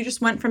day, you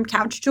just went from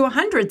couch to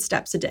 100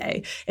 steps a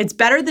day? It's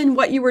better than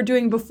what you were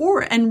doing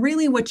before. And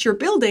really what you're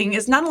building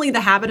is not only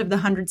the habit of the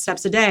 100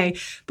 steps a day,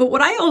 but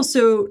what I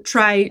also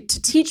try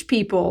to teach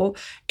people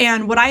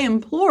and what I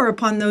implore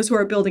upon those who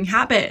are building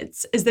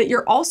habits is that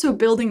you're also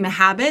building the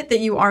habit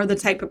that you are the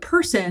type of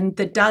person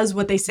that does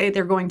what they say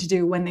they're going to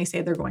do when they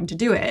say they're going to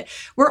do it.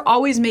 We're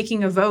always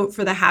making a vote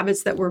for the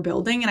habits that we're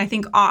building. And I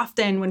think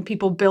often when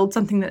people build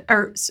something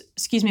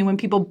when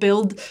people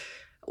build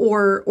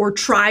or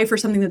try for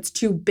something that's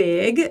too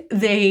big,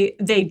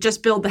 they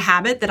just build the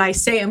habit that I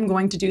say I'm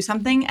going to do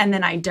something and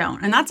then I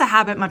don't. And that's a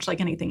habit much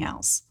like anything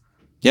else.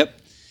 Yep.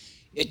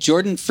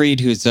 Jordan Fried,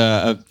 who's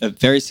a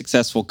very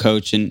successful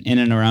coach in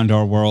and around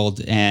our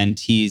world, and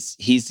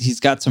he's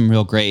got some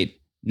real great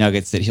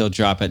nuggets that he'll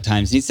drop at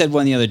times. And he said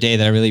one the other day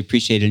that I really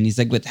appreciated. And he's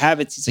like, with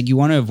habits, he's like, you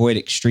want to avoid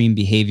extreme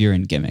behavior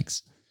and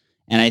gimmicks.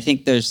 And I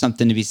think there's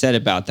something to be said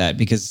about that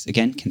because,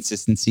 again,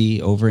 consistency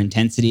over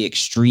intensity,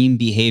 extreme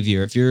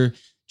behavior. If you're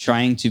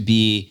trying to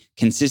be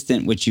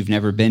consistent, which you've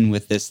never been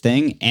with this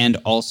thing, and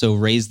also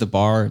raise the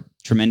bar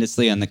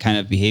tremendously on the kind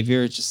of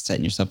behavior, it's just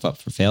setting yourself up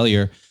for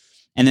failure.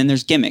 And then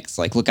there's gimmicks,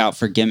 like look out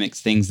for gimmicks,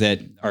 things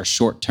that are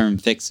short-term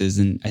fixes.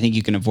 And I think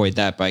you can avoid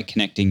that by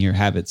connecting your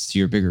habits to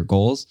your bigger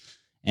goals.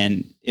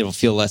 And it'll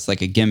feel less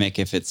like a gimmick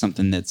if it's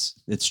something that's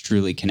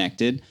truly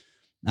connected.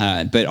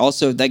 But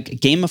also like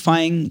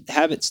gamifying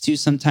habits too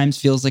sometimes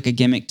feels like a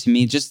gimmick to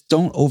me. Just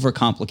don't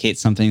overcomplicate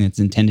something that's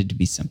intended to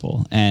be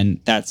simple.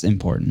 And that's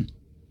important.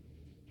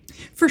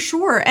 For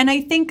sure. And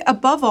I think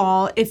above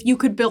all, if you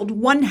could build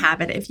one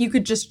habit, if you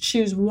could just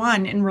choose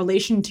one in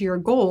relation to your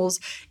goals,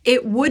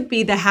 it would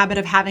be the habit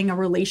of having a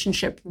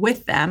relationship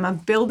with them,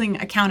 of building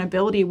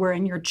accountability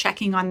wherein you're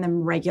checking on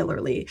them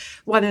regularly,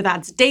 whether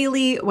that's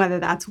daily, whether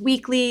that's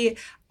weekly.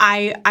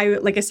 I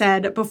like I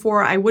said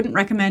before, I wouldn't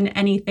recommend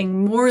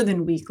anything more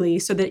than weekly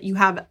so that you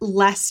have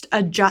less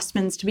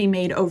adjustments to be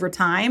made over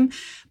time.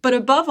 But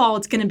above all,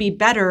 it's going to be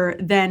better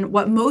than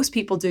what most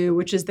people do,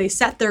 which is they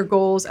set their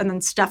goals and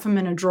then stuff them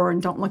in a drawer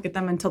and don't look at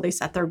them until they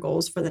set their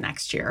goals for the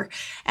next year.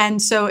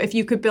 And so if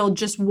you could build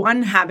just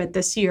one habit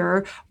this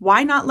year,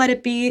 why not let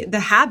it be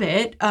the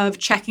habit of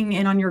checking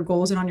in on your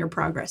goals and on your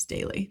progress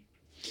daily?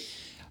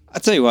 I'll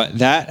tell you what,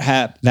 that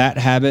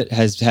habit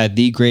has had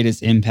the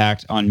greatest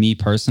impact on me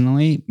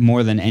personally,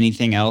 more than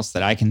anything else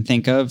that I can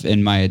think of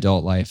in my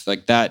adult life.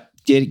 Like that,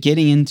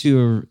 getting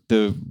into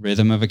the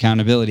rhythm of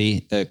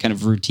accountability, the kind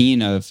of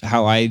routine of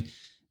how I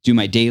do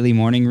my daily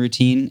morning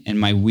routine and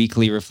my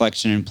weekly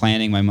reflection and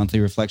planning, my monthly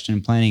reflection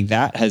and planning,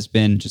 that has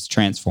been just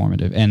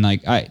transformative. And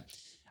like, I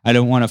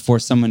don't want to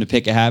force someone to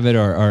pick a habit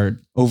or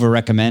over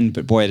recommend,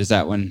 but boy, does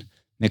that one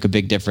make a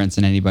big difference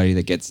in anybody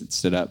that gets it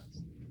stood up.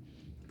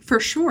 For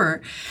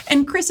sure.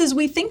 And Chris, as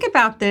we think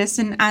about this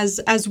and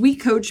as we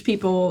coach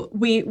people,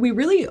 we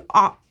really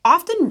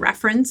often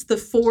reference the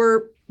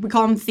four, we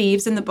call them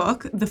thieves in the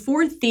book, the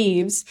four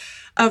thieves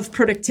of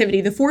productivity,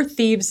 the four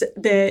thieves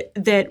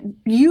that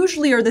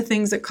usually are the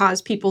things that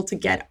cause people to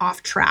get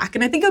off track.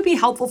 And I think it would be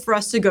helpful for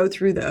us to go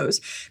through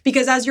those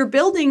because as you're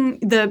building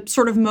the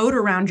sort of moat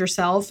around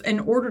yourself in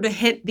order to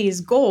hit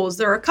these goals,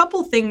 there are a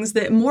couple things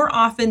that more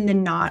often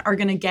than not are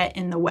going to get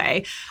in the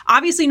way.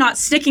 Obviously, not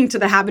sticking to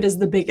the habit is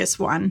the biggest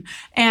one.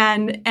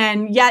 And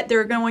yet there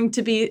are going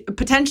to be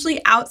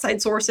potentially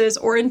outside sources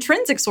or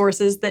intrinsic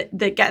sources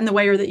that get in the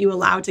way or that you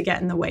allow to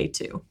get in the way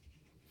too.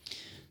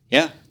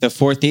 Yeah, the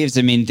four thieves.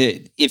 I mean,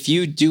 if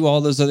you do all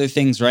those other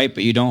things right,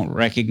 but you don't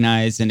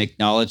recognize and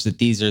acknowledge that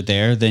these are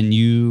there, then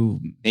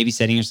you may be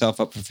setting yourself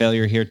up for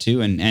failure here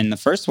too. And the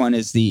first one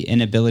is the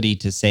inability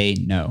to say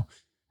no.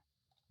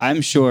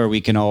 I'm sure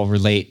we can all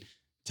relate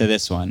to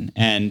this one.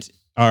 And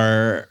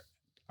our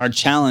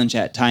challenge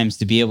at times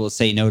to be able to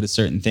say no to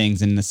certain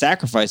things. And the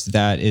sacrifice of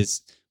that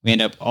is we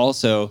end up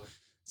also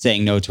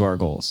saying no to our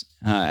goals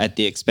at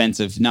the expense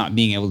of not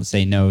being able to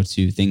say no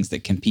to things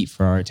that compete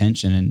for our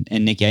attention.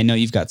 And Nikki, I know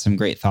you've got some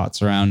great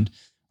thoughts around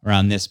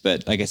this,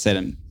 but like I said,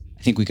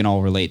 I think we can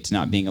all relate to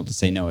not being able to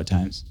say no at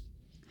times.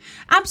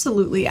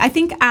 Absolutely. I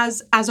think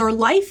as our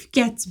life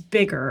gets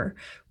bigger,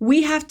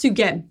 we have to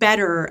get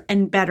better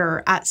and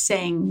better at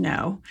saying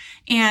no.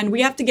 And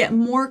we have to get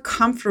more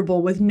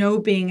comfortable with no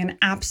being an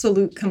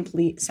absolute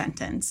complete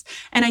sentence.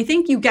 And I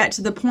think you get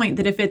to the point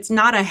that if it's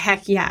not a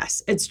heck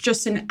yes, it's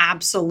just an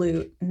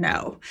absolute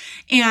no.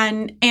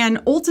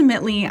 And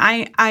ultimately,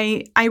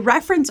 I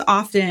reference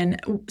often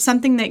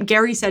something that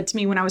Gary said to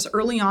me when I was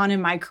early on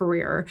in my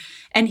career.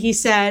 And he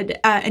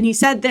said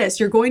this,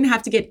 you're going to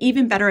have to get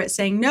even better at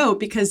saying no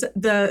because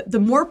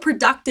the more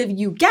productive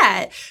you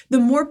get, the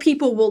more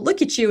people will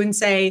look at you and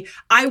say,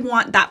 I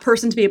want that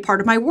person to be a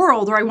part of my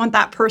world, or I want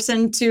that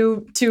person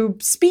to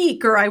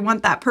speak, or I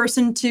want that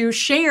person to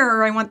share,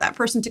 or I want that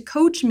person to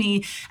coach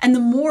me. And the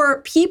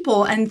more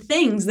people and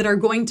things that are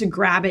going to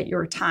grab at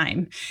your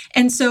time.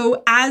 And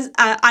so as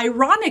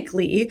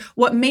ironically,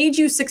 what made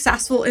you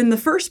successful in the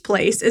first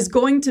place is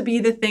going to be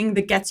the thing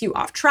that gets you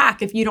off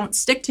track if you don't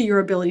stick to your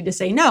ability to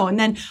say no. And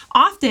then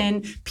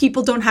often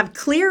people don't have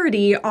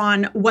clarity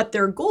on what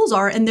their goals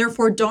are and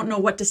therefore don't know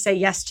what to say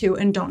yes to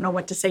and don't know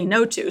what to say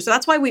no to. So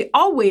that's why we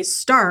always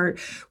start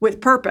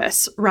with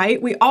purpose,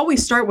 right? We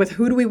always start with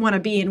who do we want to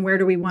be and where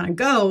do we want to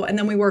go? And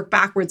then we work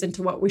backwards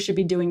into what we should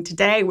be doing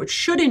today, which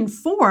should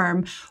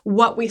inform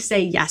what we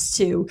say yes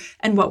to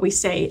and what we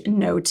say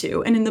no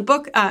to. And in the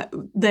book,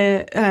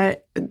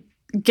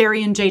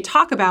 Gary and Jay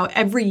talk about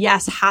every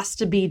yes has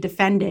to be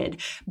defended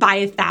by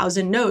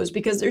 1,000 no's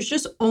because there's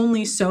just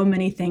only so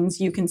many things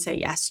you can say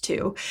yes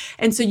to.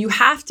 And so you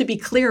have to be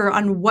clear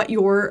on what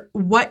your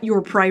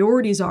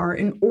priorities are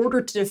in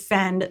order to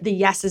defend the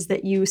yeses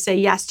that you say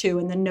yes to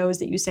and the no's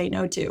that you say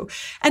no to.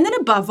 And then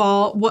above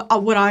all,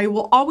 what I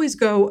will always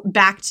go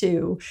back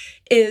to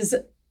is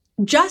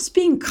just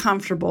being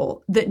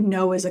comfortable that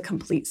no is a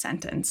complete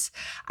sentence.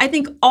 I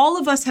think all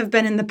of us have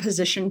been in the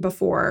position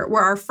before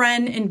where our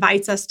friend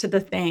invites us to the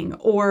thing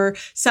or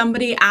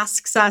somebody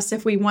asks us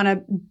if we want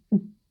to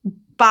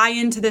buy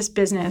into this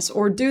business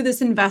or do this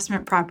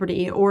investment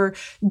property or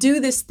do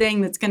this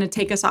thing that's going to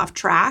take us off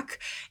track.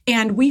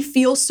 And we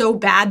feel so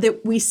bad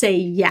that we say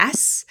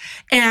yes.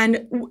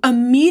 And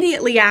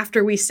immediately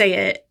after we say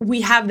it,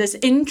 we have this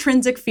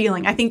intrinsic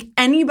feeling. I think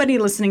anybody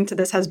listening to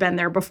this has been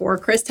there before.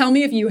 Chris, tell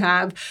me if you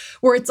have,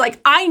 where it's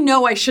like, I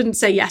know I shouldn't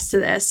say yes to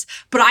this,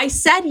 but I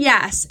said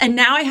yes. And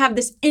now I have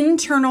this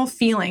internal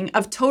feeling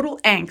of total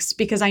angst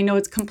because I know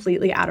it's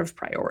completely out of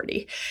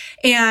priority.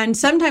 And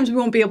sometimes we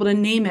won't be able to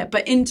name it,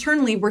 but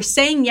internally finally, we're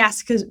saying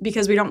yes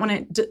because we don't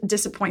want to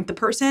disappoint the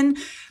person,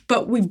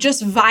 but we've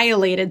just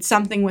violated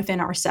something within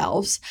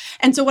ourselves.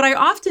 And so what I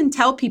often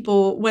tell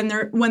people when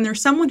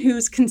there's someone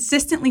who's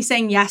consistently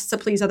saying yes to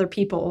please other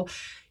people,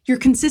 you're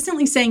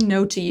consistently saying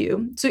no to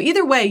you. So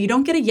either way, you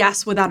don't get a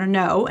yes without a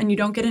no, and you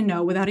don't get a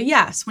no without a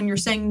yes. When you're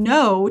saying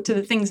no to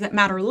the things that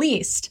matter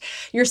least,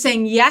 you're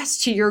saying yes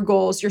to your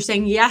goals, you're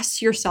saying yes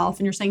to yourself,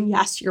 and you're saying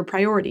yes to your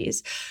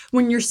priorities.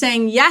 When you're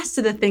saying yes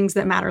to the things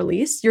that matter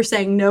least, you're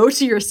saying no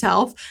to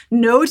yourself,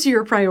 no to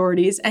your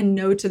priorities, and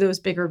no to those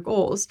bigger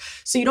goals.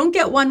 So you don't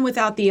get one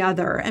without the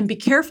other. And be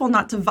careful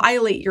not to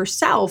violate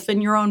yourself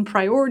and your own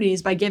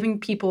priorities by giving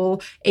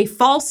people a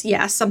false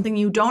yes, something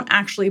you don't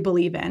actually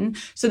believe in,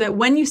 so that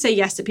when you say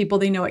yes to people,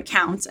 they know it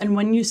counts. And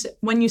when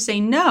you say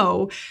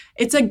no,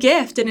 it's a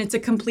gift and it's a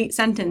complete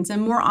sentence.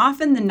 And more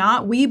often than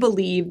not, we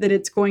believe that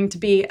it's going to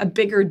be a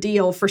bigger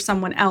deal for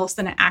someone else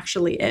than it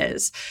actually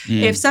is.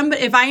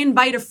 If I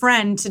invite a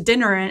friend to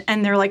dinner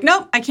and they're like,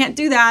 nope, I can't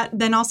do that,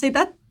 then I'll say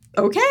that.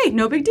 Okay,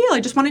 no big deal. I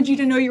just wanted you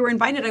to know you were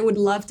invited. I would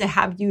love to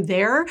have you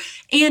there.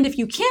 And if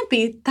you can't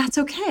be, that's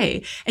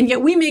okay. And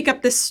yet we make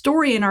up this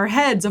story in our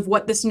heads of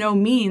what this no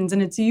means.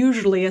 And it's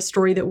usually a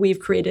story that we've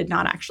created,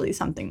 not actually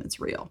something that's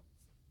real.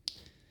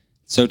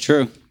 So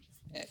true.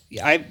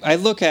 I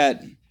look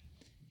at,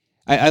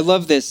 I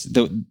love this,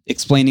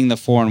 explaining the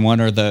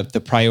 4-in-1 or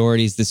the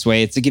priorities this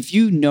way. It's like, if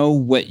you know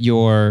what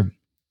your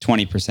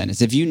 20%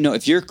 is,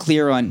 if you're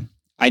clear on,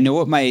 I know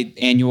what my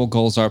annual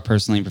goals are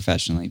personally and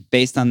professionally.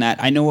 Based on that,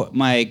 I know what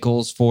my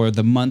goals for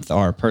the month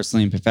are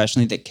personally and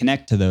professionally that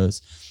connect to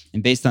those.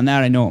 And based on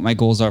that, I know what my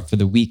goals are for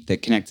the week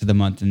that connect to the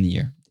month and the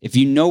year. If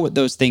you know what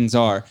those things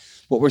are,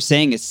 what we're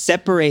saying is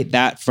separate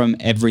that from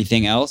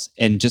everything else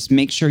and just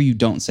make sure you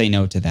don't say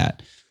no to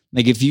that.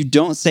 Like, if you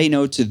don't say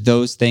no to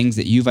those things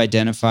that you've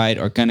identified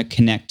are going to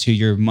connect to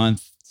your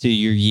month, to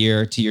your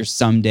year, to your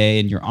someday,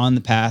 and you're on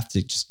the path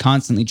to just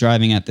constantly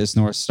driving at this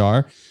North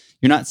Star,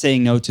 you're not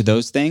saying no to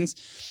those things,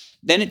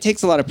 then it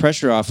takes a lot of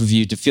pressure off of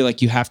you to feel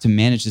like you have to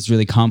manage this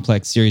really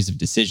complex series of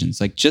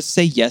decisions. Like, just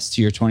say yes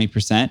to your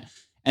 20%,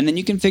 and then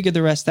you can figure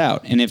the rest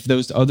out. And if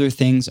those other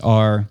things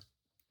are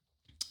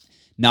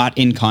not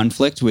in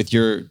conflict with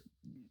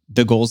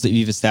the goals that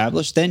you've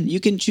established, then you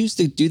can choose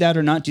to do that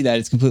or not do that.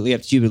 It's completely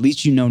up to you. But at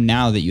least you know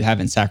now that you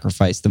haven't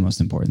sacrificed the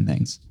most important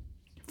things.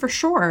 For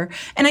sure.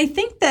 And I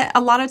think that a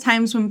lot of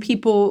times when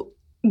people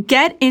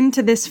get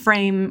into this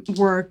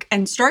framework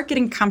and start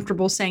getting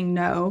comfortable saying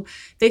no,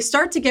 they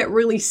start to get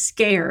really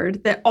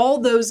scared that all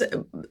those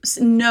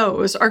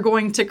no's are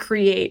going to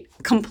create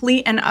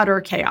complete and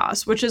utter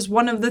chaos, which is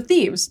one of the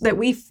thieves, that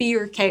we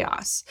fear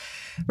chaos,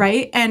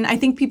 right? And I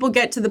think people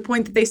get to the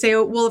point that they say,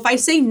 oh, well, if I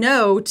say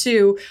no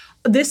to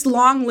this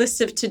long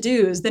list of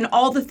to-dos, then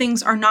all the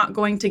things are not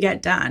going to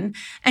get done.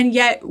 And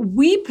yet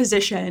we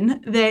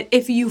position that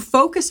if you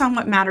focus on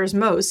what matters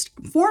most,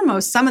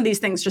 foremost, some of these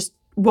things just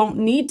won't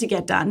need to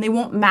get done. They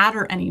won't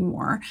matter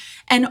anymore.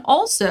 And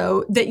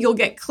also that you'll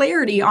get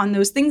clarity on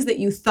those things that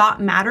you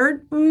thought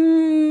mattered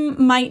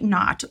might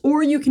not,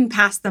 or you can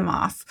pass them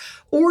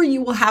off, or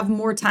you will have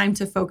more time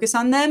to focus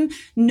on them,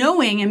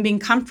 knowing and being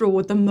comfortable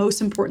with the most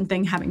important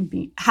thing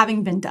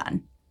having been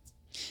done.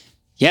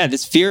 Yeah,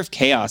 this fear of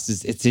chaos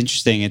it's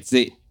interesting.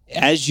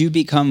 As you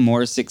become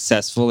more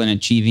successful in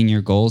achieving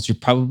your goals, you're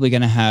probably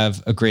going to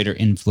have a greater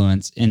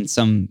influence in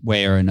some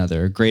way or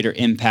another, a greater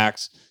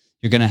impact.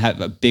 You're going to have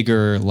a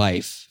bigger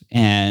life,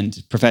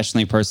 and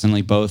professionally,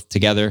 personally, both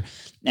together.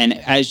 And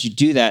as you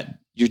do that,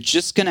 you're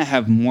just going to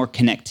have more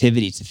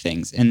connectivity to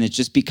things. And it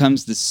just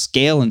becomes the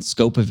scale and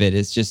scope of it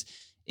is just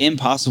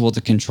impossible to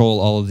control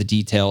all of the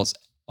details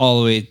all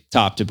the way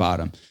top to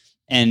bottom.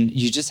 And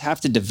you just have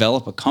to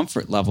develop a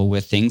comfort level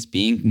with things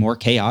being more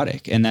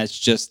chaotic. And that's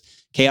just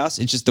chaos.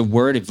 It's just the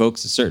word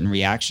evokes a certain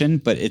reaction,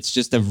 but it's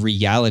just a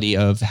reality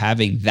of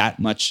having that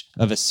much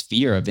of a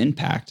sphere of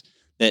impact,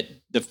 that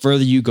the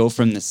further you go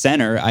from the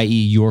center, i.e.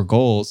 your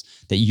goals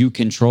that you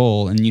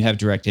control and you have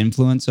direct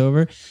influence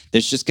over,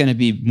 there's just going to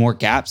be more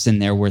gaps in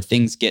there where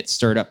things get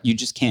stirred up. You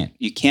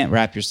can't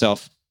wrap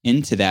yourself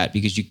into that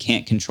because you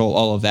can't control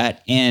all of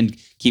that and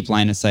keep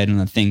line of sight on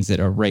the things that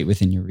are right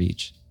within your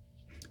reach.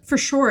 For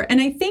sure. And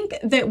I think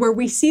that where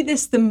we see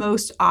this the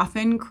most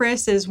often,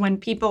 Chris, is when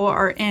people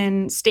are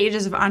in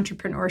stages of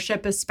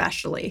entrepreneurship,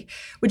 especially.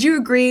 Would you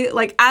agree?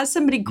 Like, as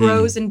somebody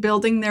grows in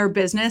building their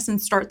business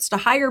and starts to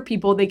hire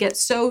people, they get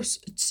so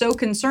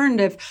concerned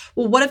of,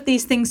 well, what if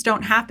these things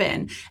don't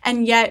happen?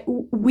 And yet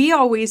we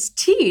always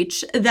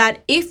teach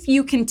that if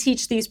you can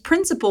teach these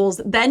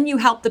principles, then you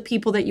help the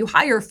people that you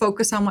hire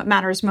focus on what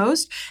matters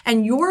most.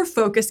 And your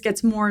focus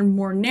gets more and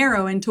more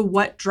narrow into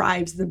what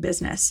drives the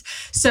business.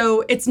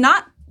 So it's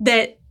not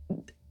that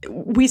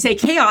we say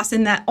chaos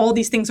and that all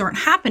these things aren't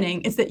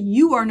happening. It's that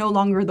you are no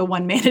longer the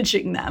one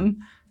managing them.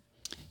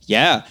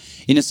 Yeah.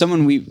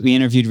 Someone we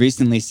interviewed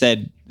recently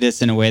said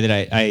this in a way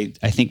that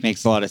I think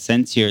makes a lot of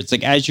sense here. It's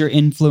like, as your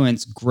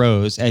influence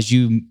grows, as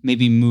you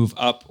maybe move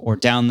up or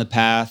down the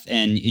path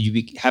and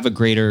you have a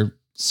greater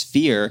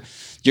sphere,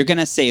 you're going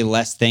to say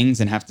less things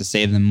and have to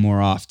say them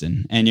more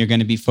often. And you're going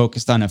to be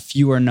focused on a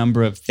fewer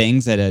number of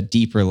things at a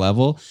deeper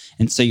level.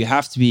 And so you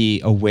have to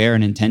be aware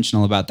and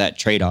intentional about that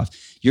trade-off.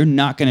 You're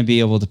not going to be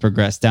able to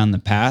progress down the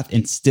path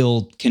and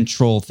still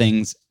control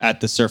things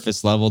at the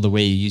surface level the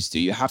way you used to.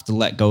 You have to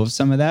let go of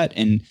some of that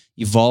and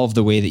evolve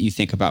the way that you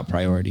think about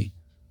priority.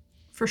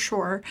 For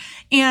sure.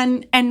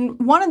 And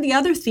one of the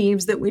other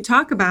themes that we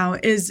talk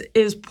about is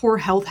poor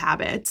health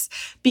habits,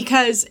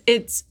 because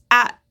it's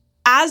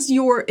as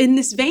you're in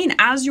this vein,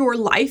 as your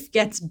life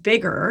gets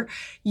bigger,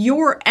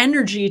 your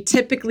energy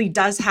typically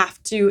does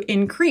have to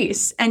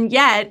increase. And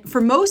yet,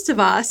 for most of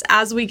us,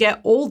 as we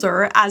get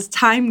older, as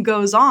time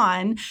goes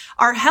on,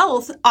 our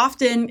health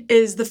often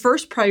is the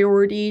first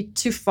priority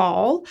to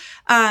fall.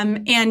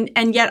 And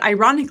yet,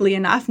 ironically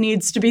enough,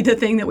 needs to be the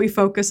thing that we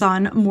focus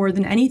on more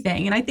than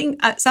anything. And I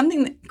think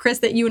something, that, Chris,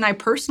 that you and I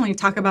personally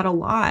talk about a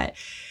lot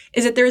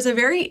is that there's a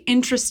very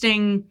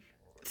interesting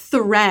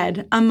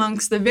thread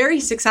amongst the very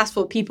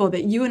successful people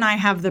that you and I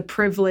have the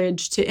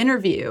privilege to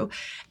interview.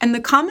 And the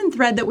common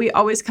thread that we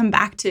always come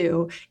back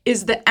to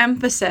is the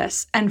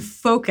emphasis and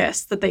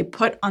focus that they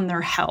put on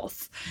their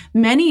health.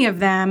 Many of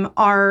them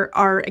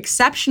are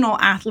exceptional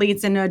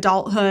athletes in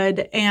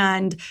adulthood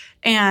and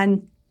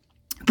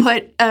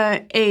put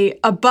a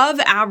above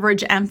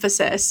average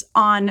emphasis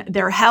on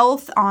their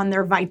health, on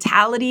their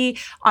vitality,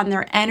 on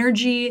their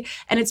energy.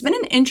 And it's been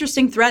an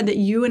interesting thread that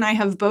you and I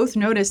have both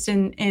noticed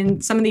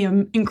in some of the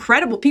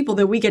incredible people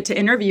that we get to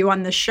interview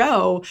on the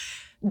show,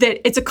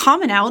 that it's a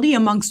commonality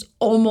amongst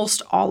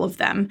almost all of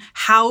them,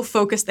 how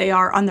focused they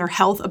are on their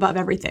health above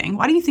everything.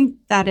 Why do you think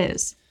that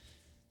is?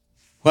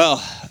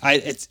 Well,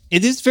 it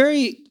is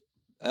very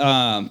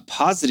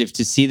positive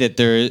to see that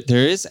there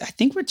is. I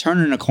think we're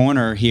turning a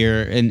corner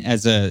here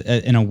as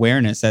an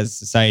awareness as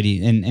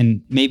society,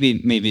 and maybe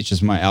it's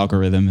just my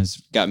algorithm has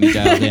got me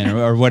dialed in,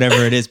 or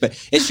whatever it is. But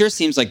it sure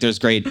seems like there's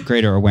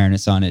greater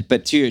awareness on it.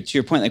 But to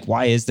your point, like,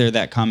 why is there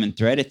that common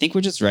thread? I think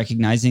we're just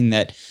recognizing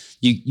that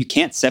you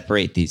can't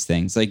separate these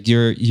things. Like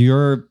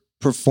your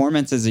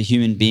performance as a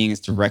human being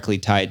is directly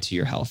tied to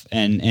your health,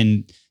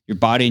 and your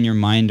body and your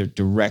mind are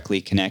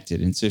directly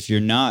connected. And so if you're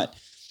not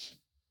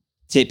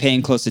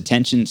paying close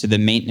attention to the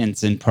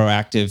maintenance and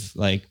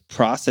proactive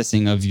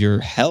processing of your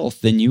health,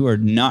 then you are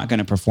not going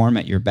to perform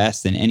at your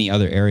best in any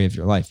other area of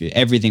your life.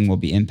 Everything will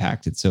be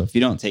impacted. So if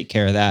you don't take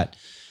care of that,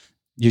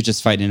 you're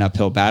just fighting an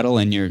uphill battle,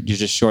 and you're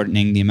just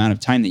shortening the amount of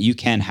time that you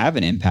can have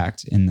an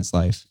impact in this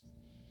life.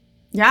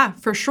 Yeah,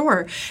 for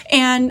sure.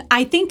 And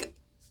I think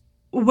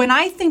when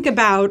I think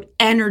about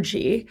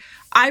energy,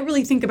 I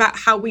really think about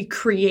how we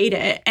create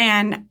it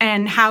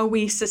and how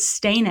we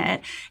sustain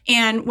it.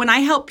 And when I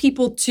help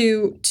people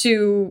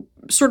to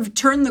sort of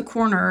turn the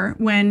corner,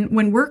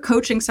 when we're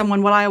coaching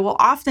someone, what I will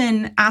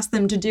often ask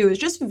them to do is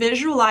just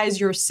visualize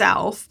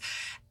yourself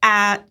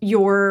at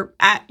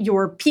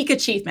your peak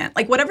achievement,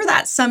 like whatever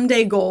that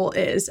someday goal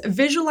is.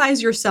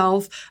 Visualize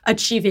yourself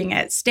achieving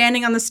it,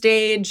 standing on the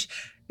stage,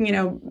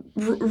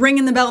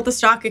 ringing the bell at the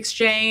stock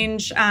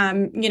exchange,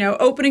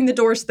 opening the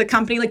doors to the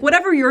company, like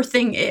whatever your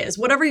thing is,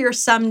 whatever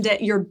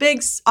your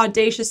big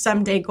audacious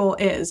someday goal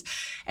is.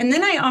 And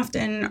then I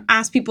often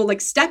ask people,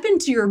 step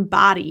into your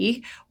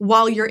body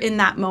while you're in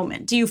that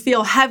moment. Do you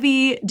feel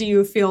heavy? Do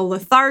you feel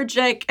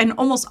lethargic? And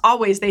almost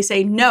always they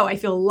say, no, I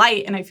feel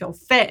light and I feel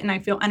fit and I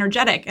feel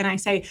energetic. And I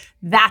say,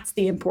 that's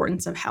the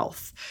importance of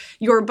health.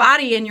 Your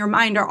body and your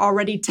mind are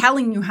already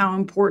telling you how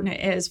important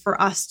it is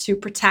for us to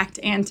protect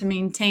and to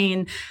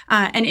maintain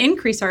and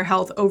increase our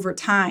health over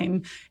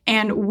time.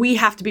 And we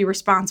have to be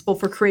responsible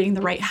for creating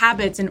the right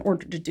habits in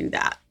order to do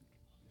that.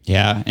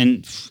 Yeah.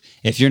 And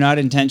if you're not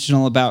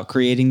intentional about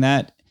creating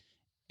that,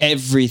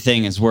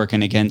 everything is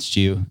working against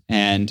you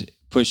and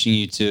pushing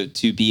you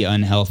to be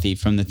unhealthy,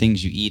 from the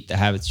things you eat, the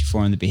habits you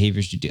form, the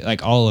behaviors you do,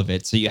 like all of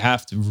it. So you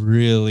have to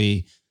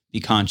really be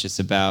conscious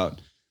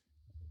about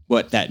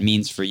what that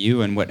means for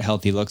you and what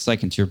healthy looks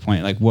like. And to your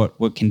point,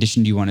 what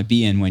condition do you want to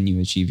be in when you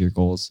achieve your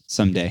goals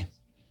someday?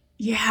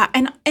 Yeah.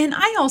 And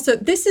I also,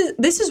 this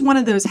is one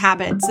of those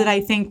habits that I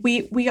think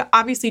we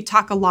obviously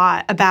talk a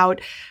lot about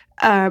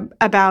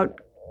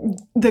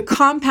the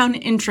compound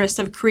interest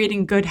of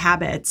creating good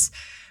habits,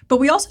 but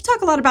we also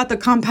talk a lot about the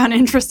compound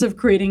interest of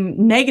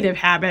creating negative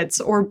habits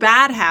or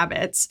bad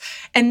habits.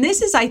 And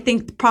this is, I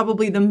think,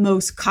 probably the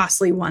most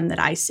costly one that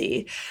I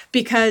see,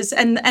 because,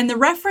 and the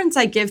reference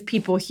I give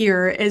people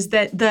here is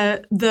that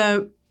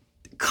the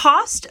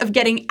cost of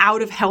getting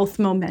out of health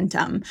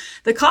momentum,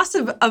 the cost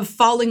of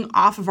falling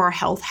off of our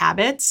health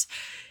habits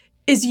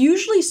is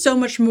usually so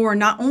much more,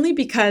 not only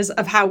because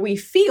of how we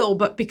feel,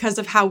 but because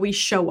of how we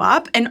show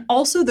up, and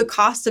also the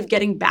cost of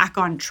getting back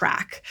on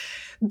track.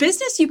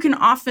 Business, you can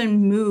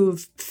often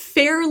move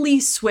fairly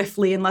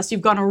swiftly unless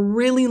you've gone a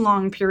really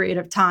long period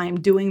of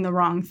time doing the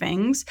wrong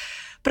things.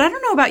 But I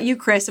don't know about you,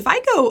 Chris. If I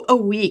go a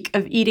week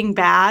of eating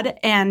bad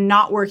and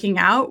not working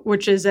out,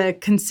 which is a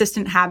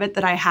consistent habit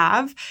that I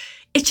have,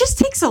 it just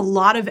takes a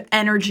lot of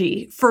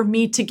energy for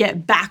me to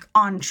get back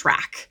on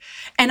track.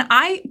 And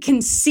I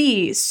can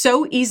see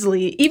so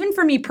easily, even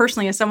for me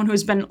personally, as someone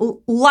who's been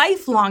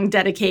lifelong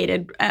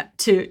dedicated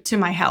to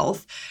my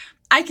health,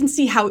 I can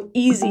see how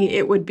easy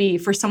it would be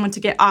for someone to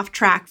get off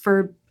track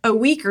for a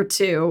week or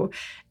two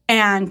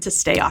and to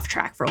stay off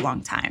track for a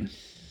long time.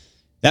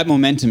 That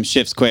momentum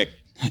shifts quick,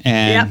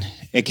 and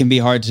it can be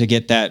hard to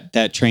get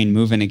that train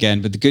moving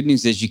again. But the good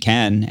news is you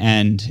can,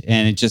 and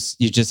you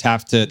just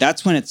have to.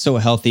 That's when it's so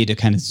healthy to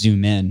kind of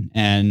zoom in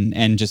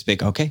and just be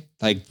like, okay,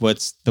 like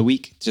what's the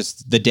week,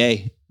 just the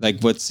day,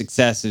 like what's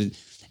success, and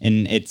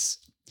it's.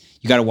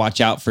 You got to watch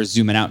out for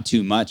zooming out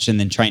too much and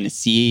then trying to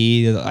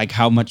see like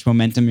how much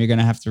momentum you're going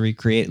to have to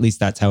recreate. At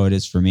least that's how it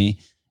is for me.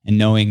 And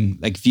knowing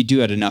like if you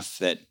do it enough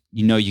that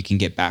you know you can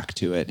get back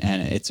to it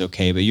and it's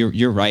okay. But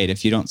you're right.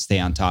 If you don't stay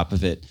on top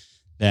of it,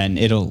 then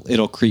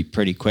it'll creep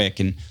pretty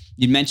quick. And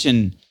you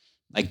mentioned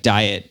like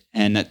diet,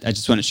 and I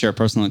just want to share a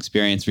personal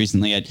experience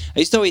recently. I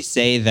used to always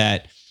say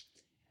that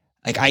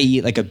like I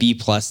eat like a B+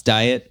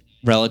 diet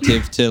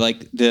relative to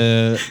like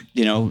the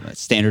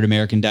standard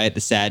American diet,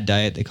 the SAD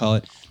diet they call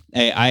it.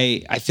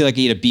 I feel like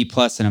I eat a B+,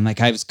 and I'm like,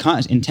 I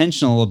was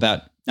intentional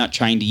about not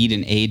trying to eat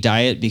an A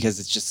diet because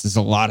it's just, there's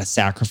a lot of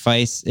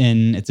sacrifice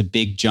and it's a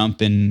big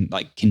jump in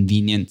like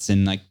convenience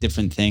and like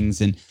different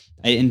things. And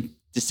in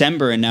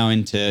December and now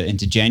into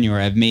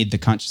January, I've made the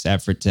conscious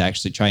effort to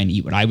actually try and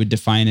eat what I would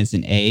define as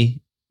an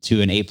A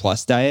to an A+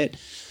 diet.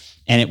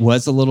 And it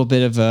was a little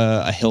bit of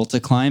a hill to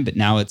climb, but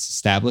now it's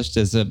established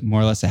as a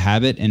more or less a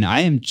habit. And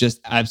I am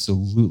just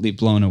absolutely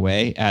blown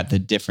away at the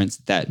difference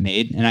that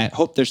made. And I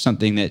hope there's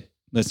something that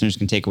listeners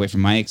can take away from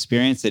my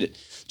experience, that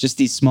just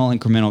these small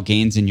incremental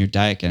gains in your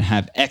diet can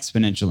have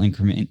exponential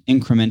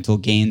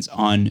incremental gains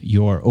on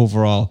your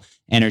overall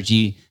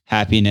energy,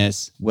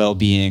 happiness,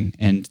 well-being,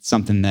 and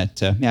something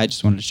that I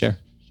just wanted to share.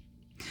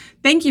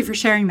 Thank you for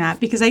sharing that,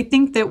 because I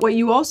think that what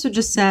you also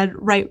just said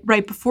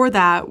right before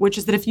that, which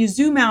is that if you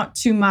zoom out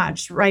too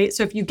much, right?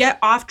 So if you get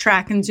off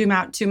track and zoom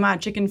out too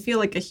much, it can feel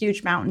like a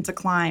huge mountain to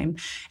climb.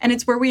 And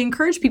it's where we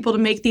encourage people to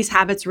make these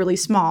habits really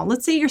small.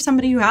 Let's say you're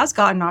somebody who has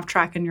gotten off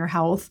track in your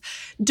health.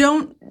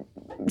 Don't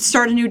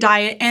start a new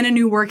diet and a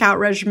new workout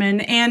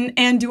regimen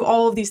and do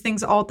all of these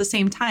things all at the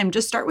same time.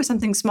 Just start with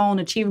something small and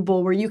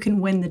achievable where you can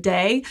win the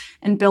day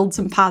and build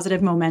some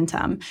positive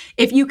momentum.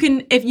 If you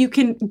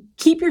can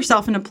keep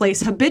yourself in a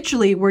place habitually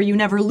where you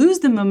never lose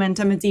the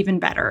momentum, it's even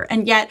better.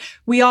 And yet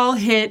we all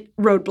hit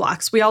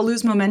roadblocks. We all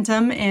lose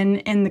momentum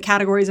in the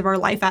categories of our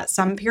life at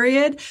some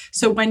period.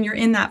 So when you're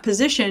in that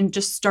position,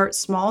 just start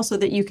small so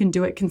that you can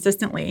do it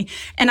consistently.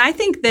 And I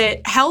think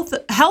that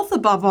health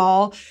above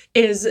all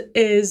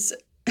is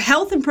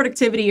health and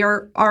productivity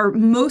are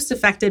most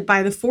affected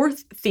by the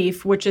fourth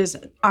thief, which is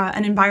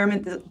an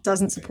environment that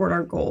doesn't support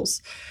our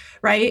goals.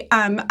 Right.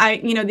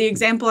 The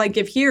example I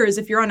give here is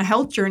if you're on a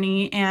health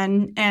journey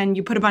and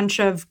you put a bunch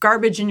of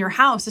garbage in your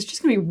house, it's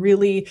just going to be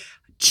really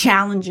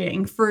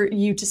challenging for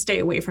you to stay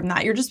away from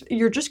that.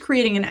 You're just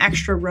creating an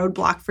extra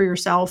roadblock for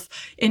yourself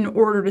in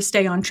order to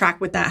stay on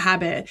track with that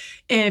habit.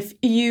 If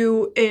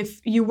you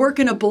work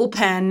in a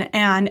bullpen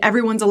and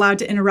everyone's allowed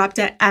to interrupt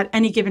at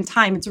any given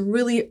time, it's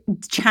really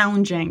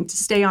challenging to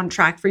stay on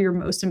track for your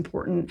most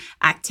important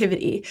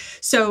activity.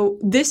 So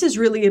this is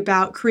really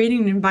about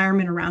creating an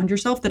environment around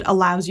yourself that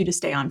allows you to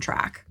stay on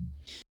track.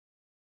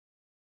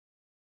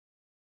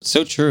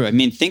 So true. I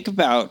mean, think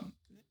about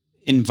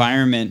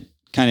environment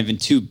kind of in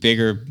two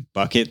bigger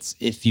buckets,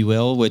 if you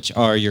will, which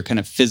are your kind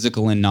of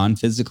physical and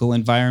non-physical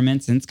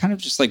environments. And it's kind of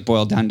just like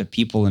boiled down to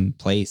people and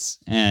place.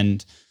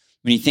 And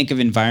when you think of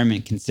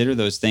environment, consider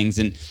those things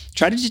and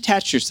try to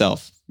detach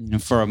yourself,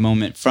 for a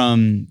moment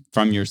from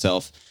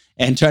yourself,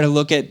 and try to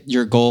look at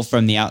your goal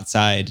from the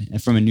outside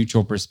and from a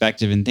neutral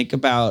perspective, and think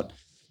about,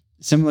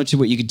 similar to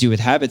what you could do with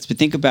habits, but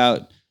think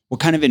about what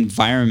kind of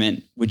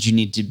environment would you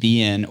need to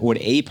be in, or would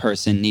a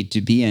person need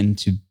to be in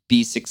to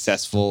be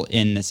successful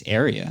in this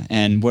area?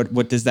 And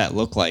what does that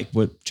look like?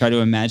 Try to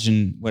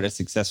imagine what a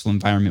successful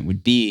environment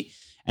would be,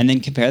 and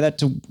then compare that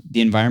to the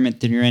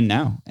environment that you're in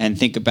now, and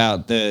think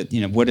about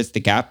what is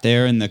the gap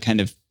there and the kind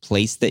of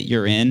place that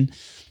you're in,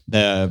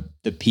 the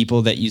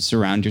people that you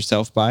surround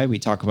yourself by. We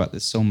talk about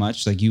this so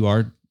much, like you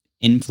are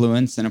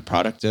influenced and a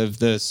product of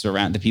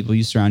the people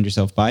you surround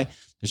yourself by.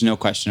 There's no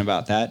question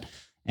about that.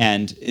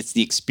 And it's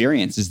the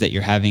experiences that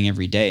you're having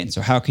every day. And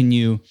so how can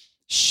you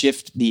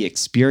shift the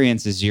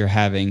experiences you're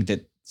having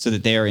so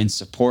that they are in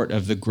support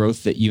of the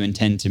growth that you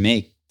intend to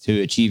make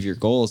to achieve your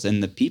goals,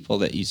 and the people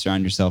that you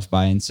surround yourself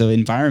by? And so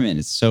environment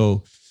is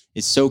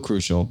so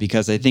crucial,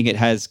 because I think it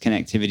has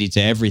connectivity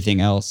to everything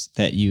else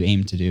that you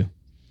aim to do.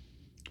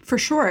 For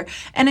sure.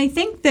 And I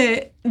think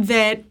that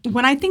that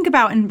when I think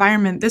about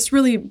environment, this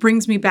really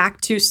brings me back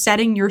to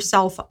setting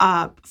yourself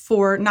up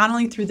for not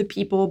only through the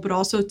people, but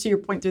also to your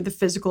point through the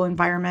physical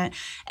environment,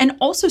 and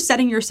also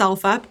setting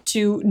yourself up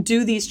to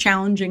do these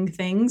challenging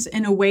things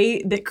in a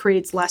way that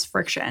creates less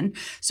friction.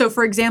 So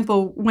for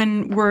example,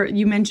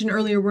 you mentioned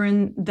earlier, we're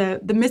in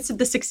the midst of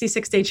the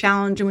 66-day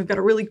challenge, and we've got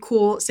a really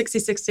cool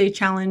 66-day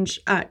challenge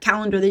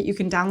calendar that you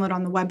can download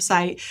on the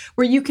website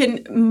where you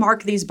can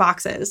mark these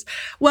boxes.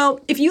 Well,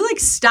 if you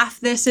stuff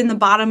this in the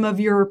bottom of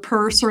your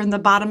purse or in the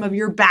bottom of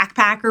your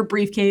backpack or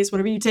briefcase,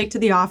 whatever you take to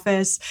the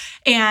office,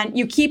 and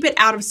you keep it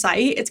out of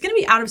sight, it's going to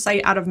be out of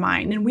sight, out of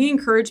mind. And we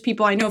encourage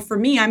people, I know for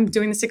me, I'm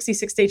doing the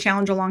 66-day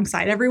challenge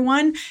alongside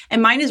everyone,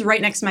 and mine is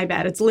right next to my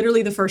bed. It's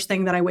literally the first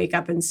thing that I wake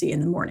up and see in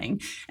the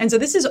morning. And so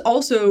this is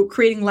also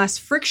creating less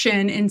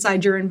friction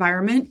inside your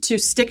environment to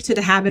stick to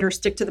the habit or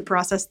stick to the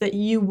process that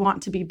you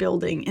want to be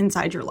building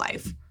inside your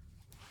life.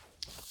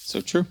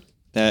 So true.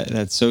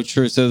 That's so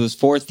true. So those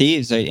 4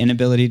 thieves, right?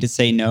 Inability to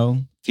say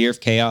no, fear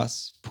of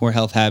chaos, poor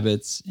health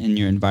habits, and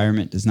your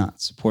environment does not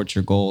support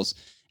your goals.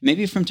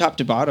 Maybe from top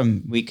to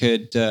bottom, we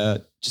could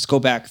just go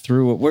back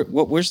through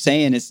what we're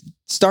saying is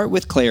start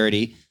with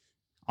clarity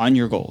on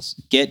your goals.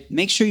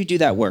 Make sure you do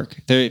that work.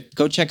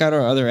 Go check out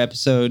our other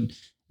episode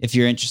if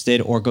you're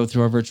interested, or go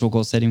through our virtual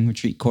goal setting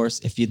retreat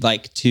course if you'd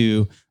like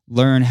to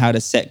learn how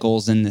to set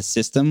goals in this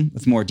system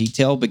with more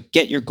detail, but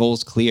get your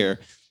goals clear.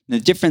 The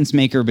difference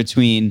maker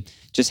between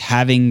just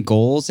having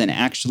goals and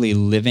actually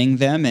living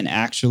them and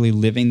actually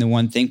living the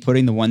one thing,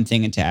 putting the one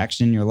thing into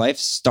action in your life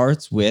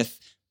starts with,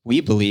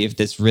 we believe,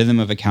 this rhythm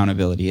of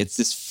accountability. It's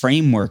this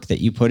framework that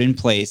you put in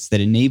place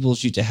that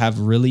enables you to have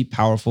really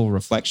powerful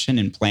reflection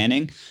and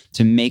planning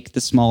to make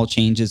the small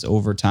changes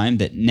over time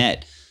that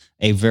net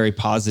a very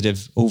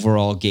positive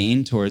overall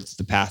gain towards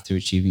the path to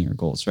achieving your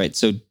goals, right?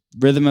 So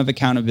rhythm of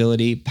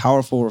accountability,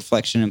 powerful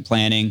reflection and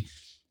planning.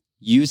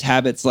 Use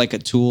habits like a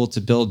tool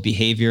to build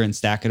behavior and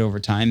stack it over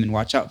time. And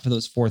watch out for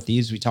those 4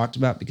 thieves we talked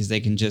about, because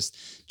they can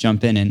just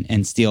jump in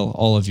and steal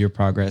all of your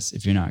progress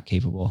if you're not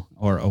capable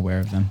or aware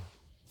of them.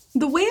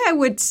 The way I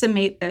would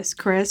summate this,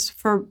 Chris,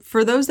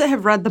 for those that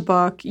have read the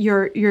book,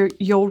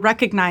 you'll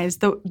recognize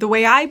the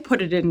way I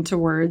put it into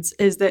words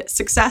is that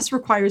success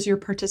requires your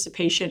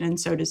participation, and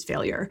so does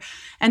failure.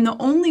 And the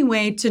only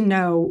way to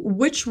know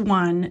which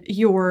one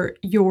you're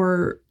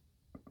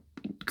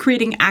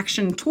creating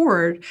action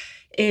toward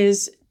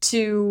is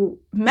to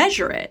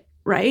measure it,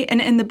 right? And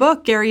in the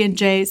book, Gary and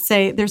Jay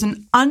say there's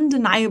an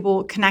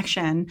undeniable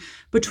connection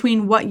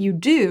between what you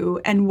do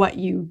and what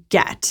you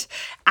get.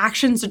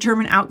 Actions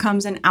determine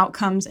outcomes, and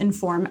outcomes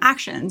inform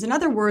actions. In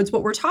other words,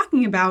 what we're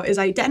talking about is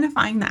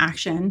identifying the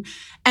action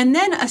and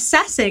then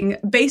assessing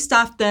based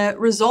off the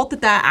result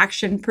that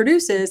action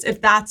produces,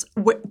 if that's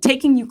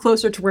taking you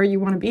closer to where you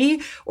want to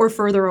be or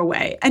further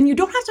away. And you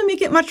don't have to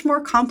make it much more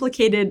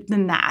complicated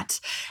than that.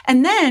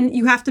 And then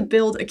you have to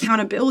build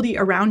accountability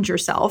around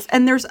yourself.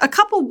 And there's a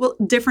couple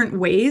different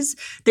ways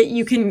that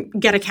you can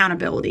get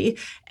accountability.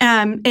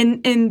 In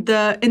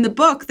the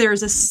book, there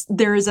is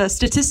a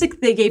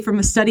statistic they gave from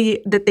a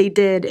study that they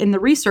did in the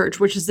research,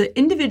 which is that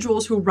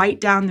individuals who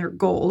write down their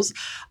goals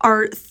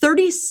are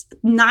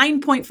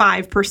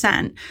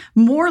 39.5%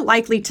 more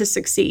likely to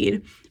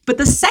succeed. But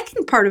the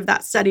second part of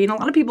that study, and a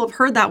lot of people have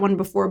heard that one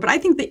before, but I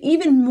think the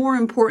even more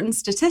important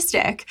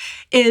statistic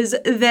is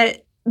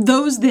that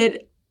those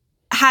that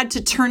had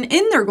to turn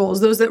in their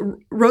goals, those that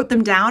wrote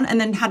them down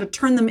and then had to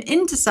turn them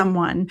into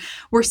someone,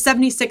 were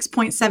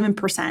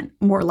 76.7%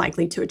 more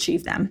likely to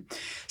achieve them.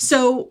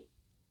 So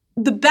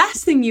the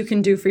best thing you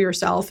can do for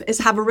yourself is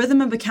have a rhythm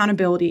of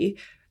accountability.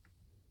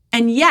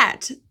 And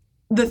yet,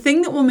 the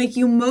thing that will make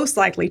you most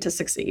likely to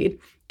succeed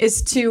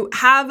is to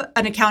have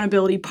an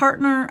accountability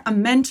partner, a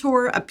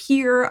mentor, a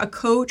peer, a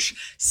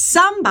coach,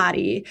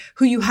 somebody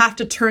who you have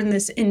to turn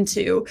this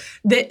into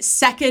that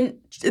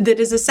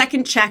is a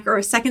second check or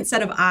a second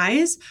set of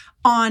eyes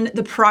on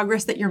the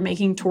progress that you're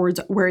making towards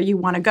where you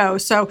want to go.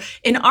 So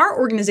in our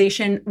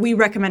organization, we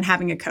recommend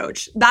having a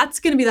coach. That's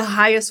going to be the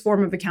highest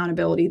form of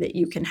accountability that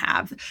you can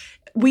have.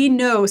 We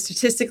know,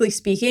 statistically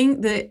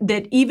speaking,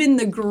 that even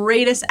the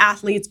greatest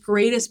athletes,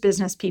 greatest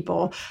business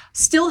people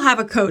still have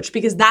a coach,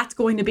 because that's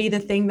going to be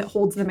the thing that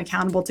holds them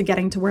accountable to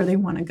getting to where they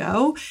want to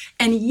go.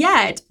 And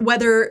yet,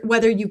 whether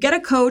you get a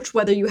coach,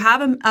 whether you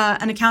have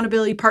an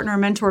accountability partner, a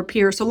mentor,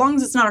 peer, so long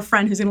as it's not a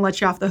friend who's going to let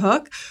you off the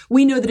hook,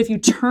 we know that if you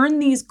turn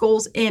these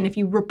goals in, if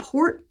you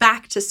report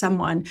back to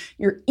someone,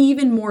 you're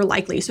even more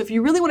likely. So if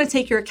you really want to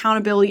take your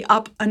accountability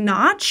up a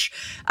notch,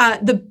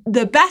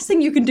 the best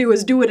thing you can do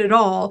is do it at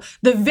all.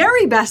 The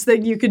very best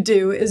thing you could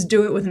do is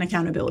do it with an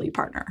accountability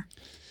partner.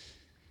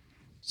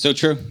 So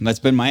true. That's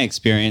been my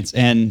experience.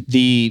 And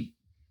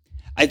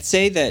I'd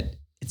say that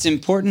it's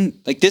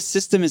important, like this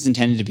system is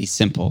intended to be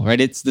simple,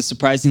 right? It's the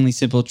surprisingly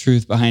simple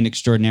truth behind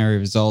extraordinary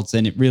results.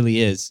 And it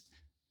really is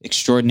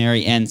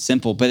extraordinary and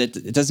simple, but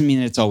it doesn't mean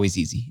that it's always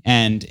easy.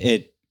 And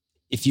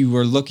if you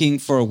were looking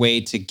for a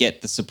way to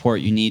get the support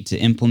you need to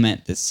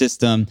implement this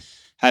system,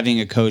 having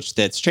a coach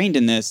that's trained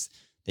in this,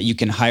 that you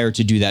can hire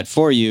to do that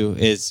for you,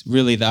 is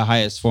really the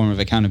highest form of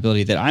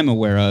accountability that I'm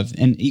aware of.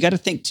 And you got to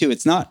think too,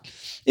 it's not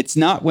It's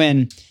not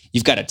when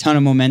you've got a ton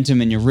of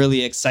momentum and you're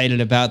really excited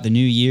about the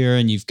new year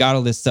and you've got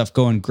all this stuff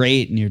going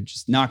great and you're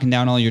just knocking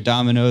down all your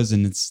dominoes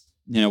and it's,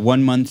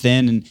 1 month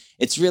in, and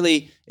it's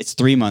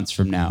 3 months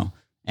from now.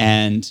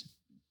 And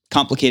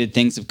complicated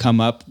things have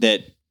come up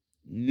that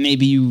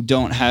maybe you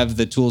don't have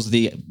the tools,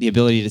 the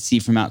ability to see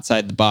from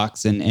outside the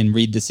box and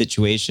read the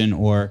situation,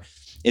 or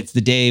it's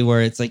the day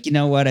where it's like, you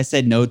know what, I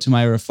said no to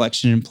my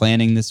reflection and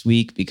planning this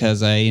week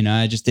because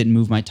I just didn't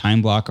move my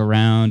time block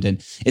around.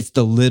 And it's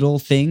the little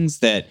things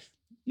that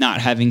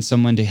not having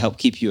someone to help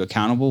keep you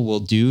accountable will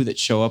do that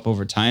show up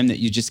over time, that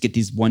you just get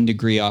these 1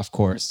 degree off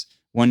course,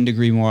 1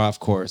 degree more off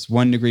course,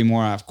 1 degree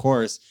more off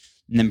course.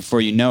 And then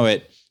before you know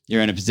it,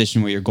 you're in a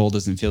position where your goal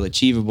doesn't feel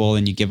achievable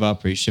and you give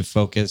up or you shift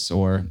focus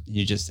or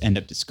you just end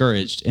up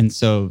discouraged. And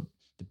so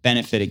the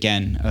benefit,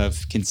 again,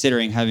 of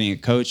considering having a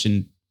coach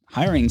and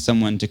hiring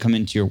someone to come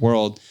into your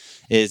world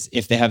is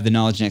if they have the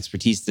knowledge and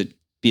expertise to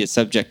be a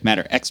subject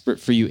matter expert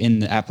for you in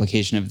the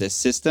application of this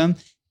system.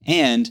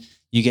 And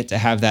you get to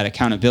have that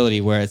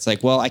accountability where it's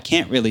like, well, I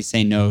can't really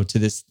say no to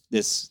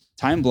this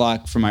time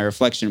block for my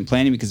reflection and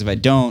planning, because if I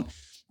don't,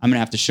 I'm going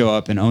to have to show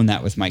up and own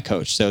that with my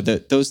coach. So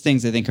those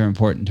things I think are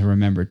important to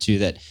remember too,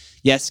 that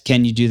yes,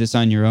 can you do this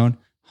on your own?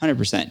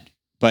 100%,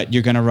 but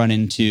you're going to run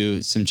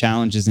into some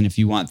challenges. And if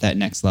you want that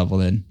next level,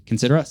 then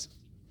consider us.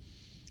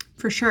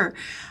 For sure.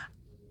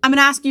 I'm going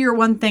to ask you your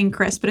one thing,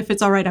 Chris, but if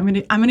it's all right, I'm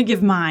going to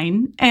give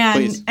mine. And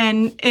Please.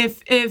 And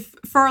if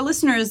for our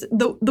listeners,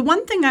 the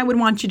one thing I would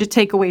want you to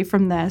take away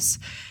from this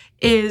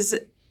is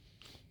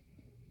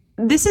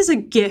a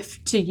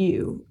gift to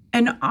you.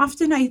 And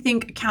often I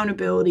think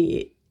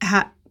accountability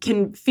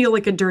can feel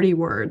like a dirty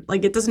word.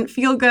 Like it doesn't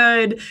feel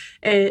good.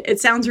 It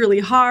sounds really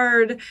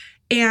hard.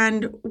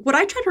 And what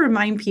I try to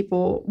remind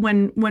people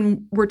when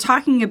we're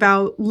talking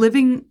about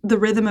living the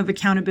rhythm of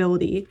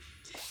accountability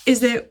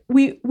is that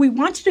we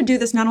want you to do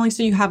this not only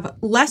so you have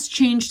less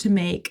change to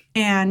make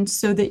and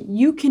so that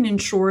you can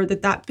ensure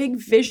that big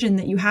vision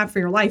that you have for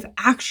your life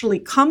actually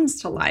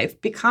comes to life,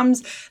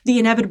 becomes the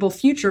inevitable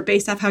future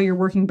based off how you're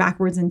working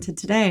backwards into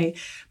today.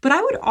 But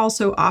I would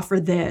also offer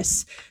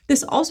this.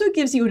 This also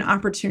gives you an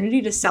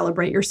opportunity to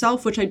celebrate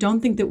yourself, which I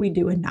don't think that we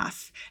do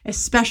enough,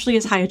 especially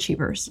as high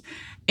achievers.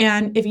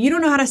 And if you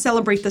don't know how to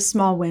celebrate the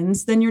small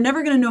wins, then you're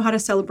never going to know how to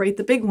celebrate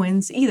the big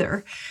wins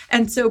either.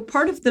 And so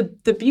part of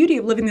the beauty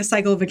of living the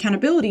cycle of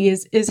accountability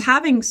is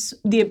having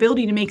the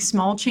ability to make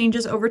small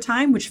changes over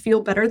time, which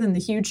feel better than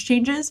the huge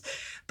changes.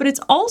 But it's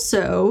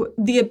also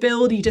the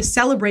ability to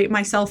celebrate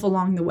myself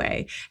along the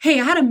way. Hey,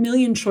 I had a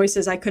million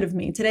choices I could have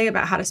made today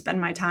about how to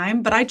spend my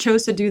time, but I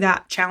chose to do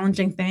that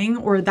challenging thing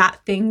or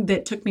that thing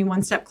that took me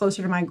one step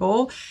closer to my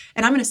goal.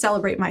 And I'm going to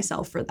celebrate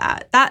myself for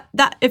that.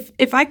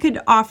 If I could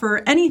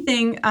offer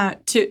anything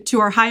to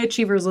our high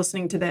achievers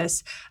listening to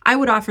this, I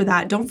would offer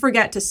that. Don't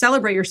forget to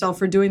celebrate yourself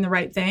for doing the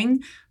right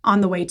thing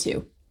on the way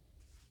too.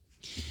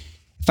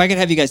 If I could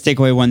have you guys take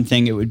away one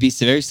thing, it would be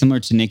very similar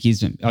to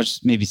Nikki's. I'll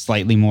just maybe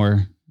slightly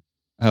more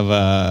of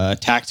a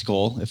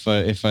tactical,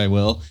 if I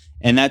will,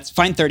 and that's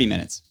find 30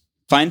 minutes.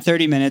 Find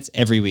 30 minutes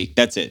every week.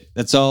 That's it.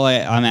 That's all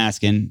I'm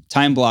asking.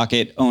 Time block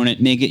it, own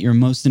it, make it your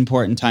most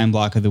important time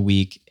block of the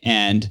week,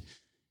 and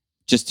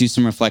just do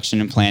some reflection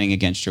and planning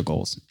against your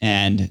goals.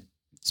 And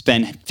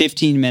spend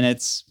 15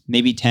 minutes,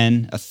 maybe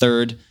 10, a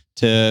third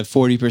to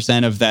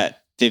 40% of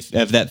that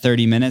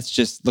 30 minutes,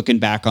 just looking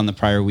back on the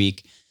prior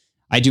week.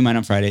 I do mine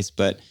on Fridays,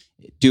 but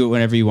do it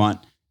whenever you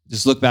want.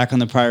 Just look back on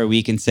the prior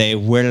week and say,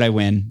 where did I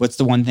win? What's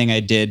the one thing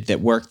I did that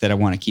worked that I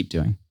want to keep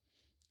doing?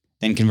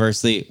 Then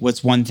conversely,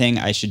 what's one thing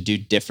I should do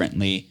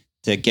differently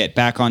to get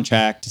back on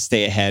track, to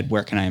stay ahead?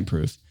 Where can I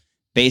improve?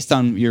 Based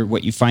on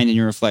what you find in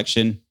your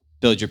reflection,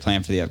 build your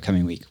plan for the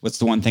upcoming week. What's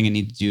the one thing I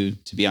need to do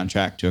to be on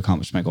track to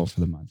accomplish my goal for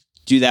the month?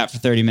 Do that for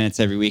 30 minutes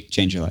every week.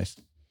 Change your life.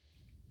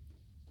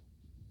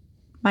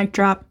 Mic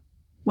drop.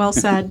 Well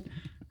said.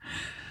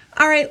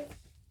 All right.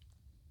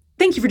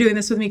 Thank you for doing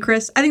this with me,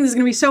 Chris. I think this is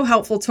going to be so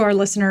helpful to our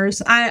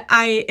listeners.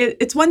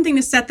 It's one thing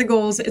to set the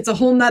goals. It's a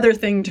whole nother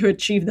thing to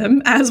achieve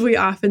them, as we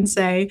often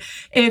say.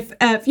 If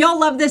y'all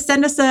love this,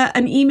 send us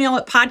an email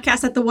at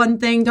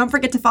podcast@theonething. Don't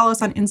forget to follow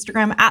us on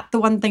Instagram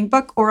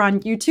 @theonethingbook or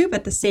on YouTube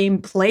at the same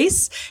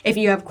place. If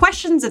you have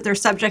questions, if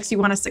there's subjects you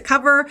want us to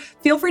cover,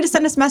 feel free to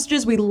send us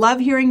messages. We love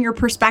hearing your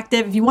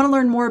perspective. If you want to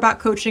learn more about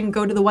coaching,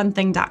 go to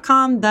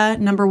theonething.com,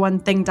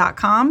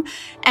 the1thing.com.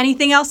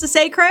 Anything else to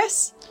say,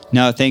 Chris?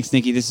 No, thanks,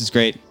 Nikki. This is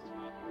great.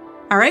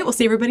 All right, we'll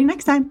see everybody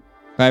next time.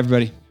 Bye,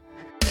 everybody.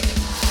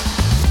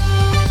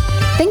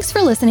 Thanks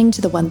for listening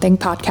to the One Thing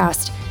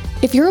podcast.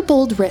 If you're a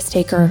bold risk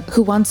taker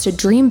who wants to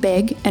dream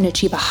big and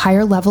achieve a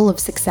higher level of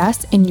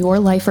success in your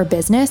life or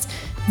business,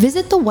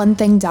 visit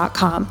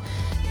theonething.com.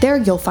 There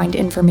you'll find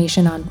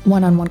information on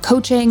one-on-one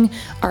coaching,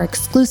 our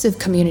exclusive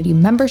community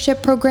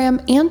membership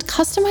program, and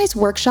customized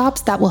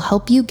workshops that will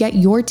help you get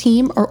your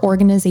team or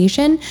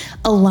organization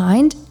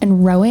aligned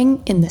and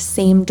rowing in the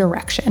same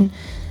direction.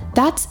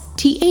 That's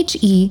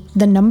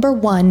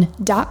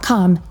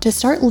THE1.com to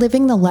start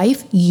living the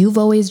life you've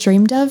always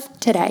dreamed of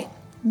today.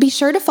 Be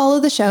sure to follow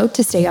the show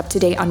to stay up to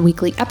date on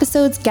weekly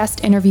episodes,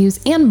 guest interviews,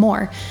 and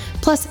more.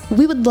 Plus,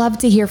 we would love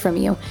to hear from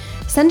you.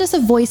 Send us a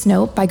voice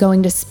note by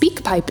going to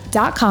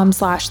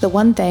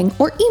speakpipe.com/theonething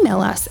or email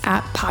us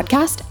at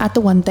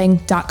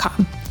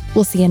podcast@theonething.com.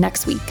 We'll see you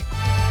next week.